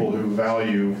people who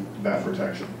value that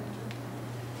protection?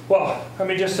 Well, I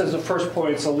mean, just as a first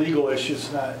point, it's a legal issue,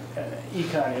 it's not an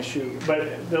econ issue.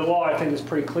 But the law, I think, is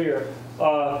pretty clear.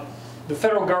 The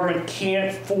federal government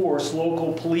can't force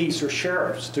local police or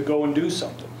sheriffs to go and do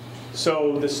something.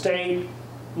 So the state,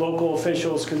 local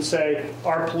officials can say,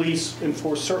 our police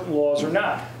enforce certain laws or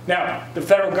not. Now, the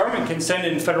federal government can send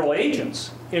in federal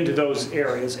agents into those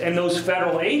areas, and those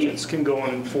federal agents can go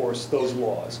and enforce those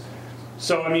laws.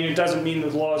 So, I mean, it doesn't mean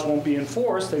that the laws won't be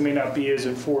enforced. They may not be as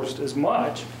enforced as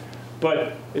much,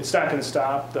 but it's not going to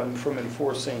stop them from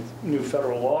enforcing new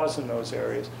federal laws in those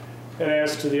areas. And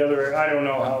as to the other, I don't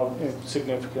know how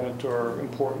significant or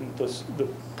important the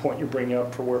point you're bringing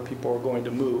up for where people are going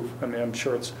to move. I mean, I'm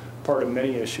sure it's part of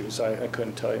many issues. I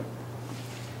couldn't tell you.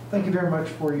 Thank you very much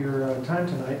for your time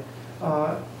tonight.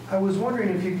 I was wondering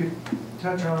if you could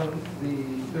touch on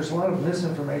there's a lot of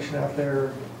misinformation out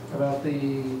there about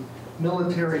the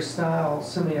military-style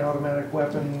semi-automatic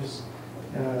weapons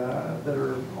that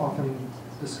are often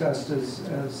discussed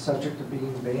as subject to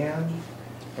being banned.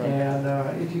 Right.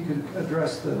 And if you could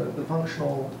address the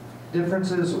functional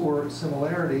differences or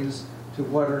similarities to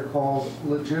what are called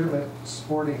legitimate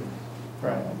sporting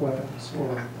weapons.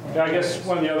 Yeah, I guess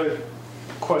one of the other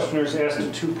questioners asked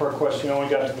a two-part question. I only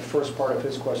got to the first part of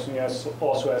his question. He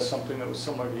also asked something that was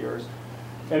similar to yours.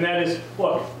 And that is,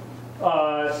 look,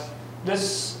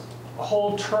 this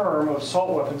whole term of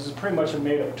assault weapons is pretty much a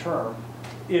made-up term.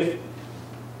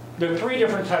 There are three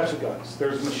different types of guns.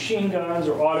 There's machine guns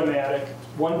or automatic.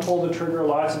 One pull the trigger,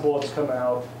 lots of bullets come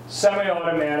out.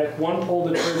 Semi-automatic, one pull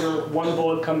the trigger, one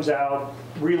bullet comes out,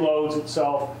 reloads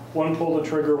itself. One pull the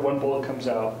trigger, one bullet comes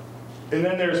out. And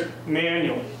then there's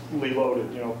manually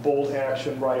loaded, bolt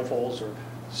action rifles or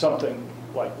something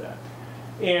like that.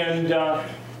 And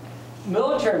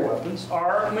military weapons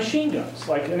are machine guns.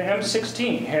 Like an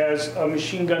M16 has a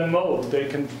machine gun mode. They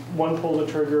can, one pull the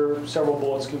trigger, several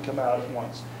bullets can come out at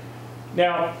once.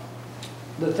 Now,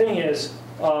 the thing is,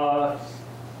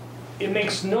 it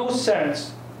makes no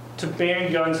sense to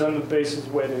ban guns on the basis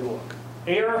of the way they look.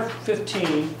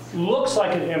 AR-15 looks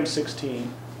like an M16,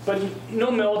 but no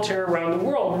military around the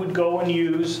world would go and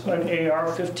use an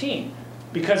AR-15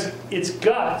 because its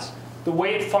guts, the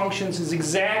way it functions, is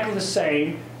exactly the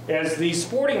same as the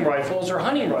sporting rifles or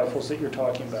hunting rifles that you're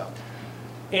talking about.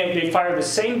 And they fire the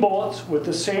same bullets with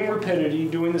the same rapidity,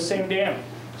 doing the same damage.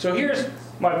 So here's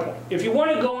my point. If you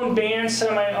want to go and ban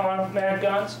semi-automatic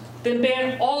guns, then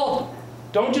ban all of them.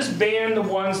 Don't just ban the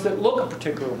ones that look a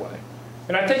particular way.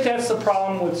 And I think that's the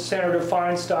problem with Senator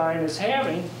Feinstein is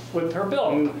having with her bill.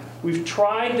 I mean, we've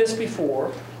tried this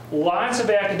before. Lots of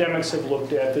academics have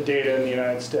looked at the data in the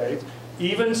United States,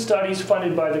 even studies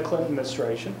funded by the Clinton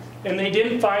administration, and they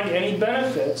didn't find any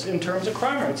benefits in terms of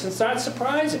crime rates. It's not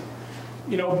surprising.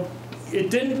 You know, it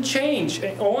didn't change.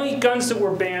 Only guns that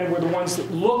were banned were the ones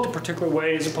that looked a particular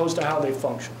way as opposed to how they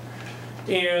function.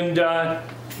 And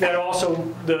that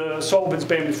also, the assault weapons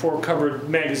ban before covered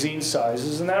magazine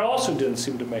sizes, and that also didn't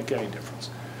seem to make any difference.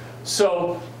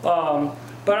 So,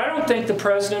 but I don't think the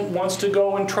president wants to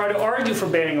go and try to argue for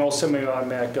banning all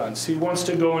semi-automatic guns. He wants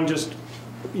to go and just,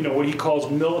 you know, what he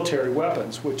calls military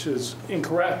weapons, which is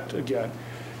incorrect again.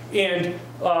 And,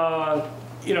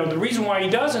 you know, the reason why he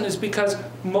doesn't is because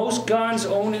most guns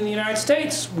owned in the United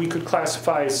States we could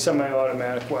classify as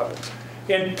semi-automatic weapons.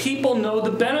 And people know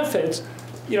the benefits.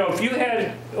 You know, if you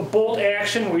had a bolt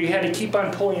action where you had to keep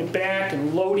on pulling it back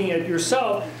and loading it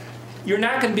yourself, you're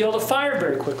not going to be able to fire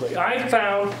very quickly. I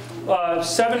found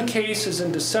 7 cases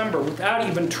in December without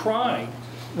even trying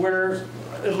where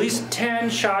at least 10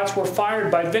 shots were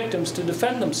fired by victims to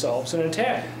defend themselves in an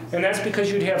attack. And that's because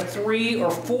you'd have 3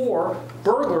 or 4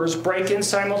 burglars break in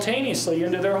simultaneously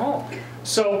into their home.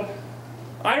 So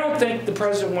I don't think the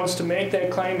president wants to make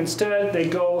that claim. Instead, they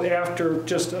go after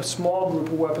just a small group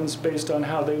of weapons based on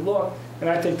how they look, and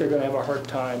I think they're going to have a hard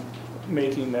time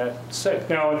making that safe.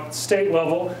 Now, at state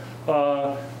level,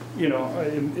 you know,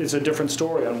 it's a different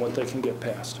story on what they can get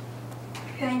past.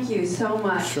 Thank you so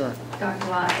much, Sure. Dr.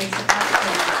 Lott. It's excellent.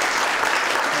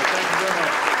 Thank you very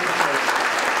much.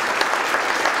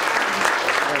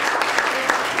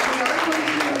 We are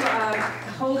going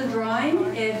to hold a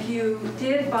drawing. If you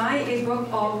did buy a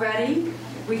book already,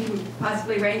 we can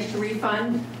possibly arrange to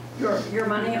refund your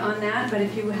money on that. But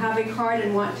if you have a card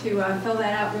and want to fill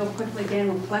that out real quickly,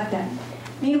 again, we'll collect that.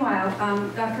 Meanwhile,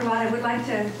 Dr. Lott, I would like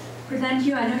to present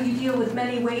you. I know you deal with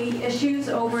many weighty issues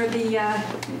over the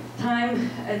time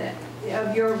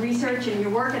of your research and your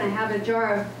work, and I have a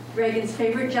jar of Reagan's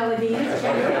favorite jelly beans.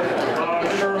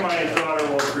 I'm sure my daughter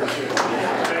will appreciate it.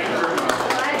 Thank you very much.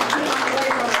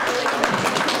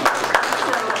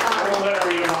 I will let her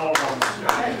eat them all at once.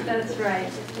 That's right.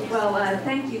 Well,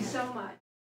 thank you so much.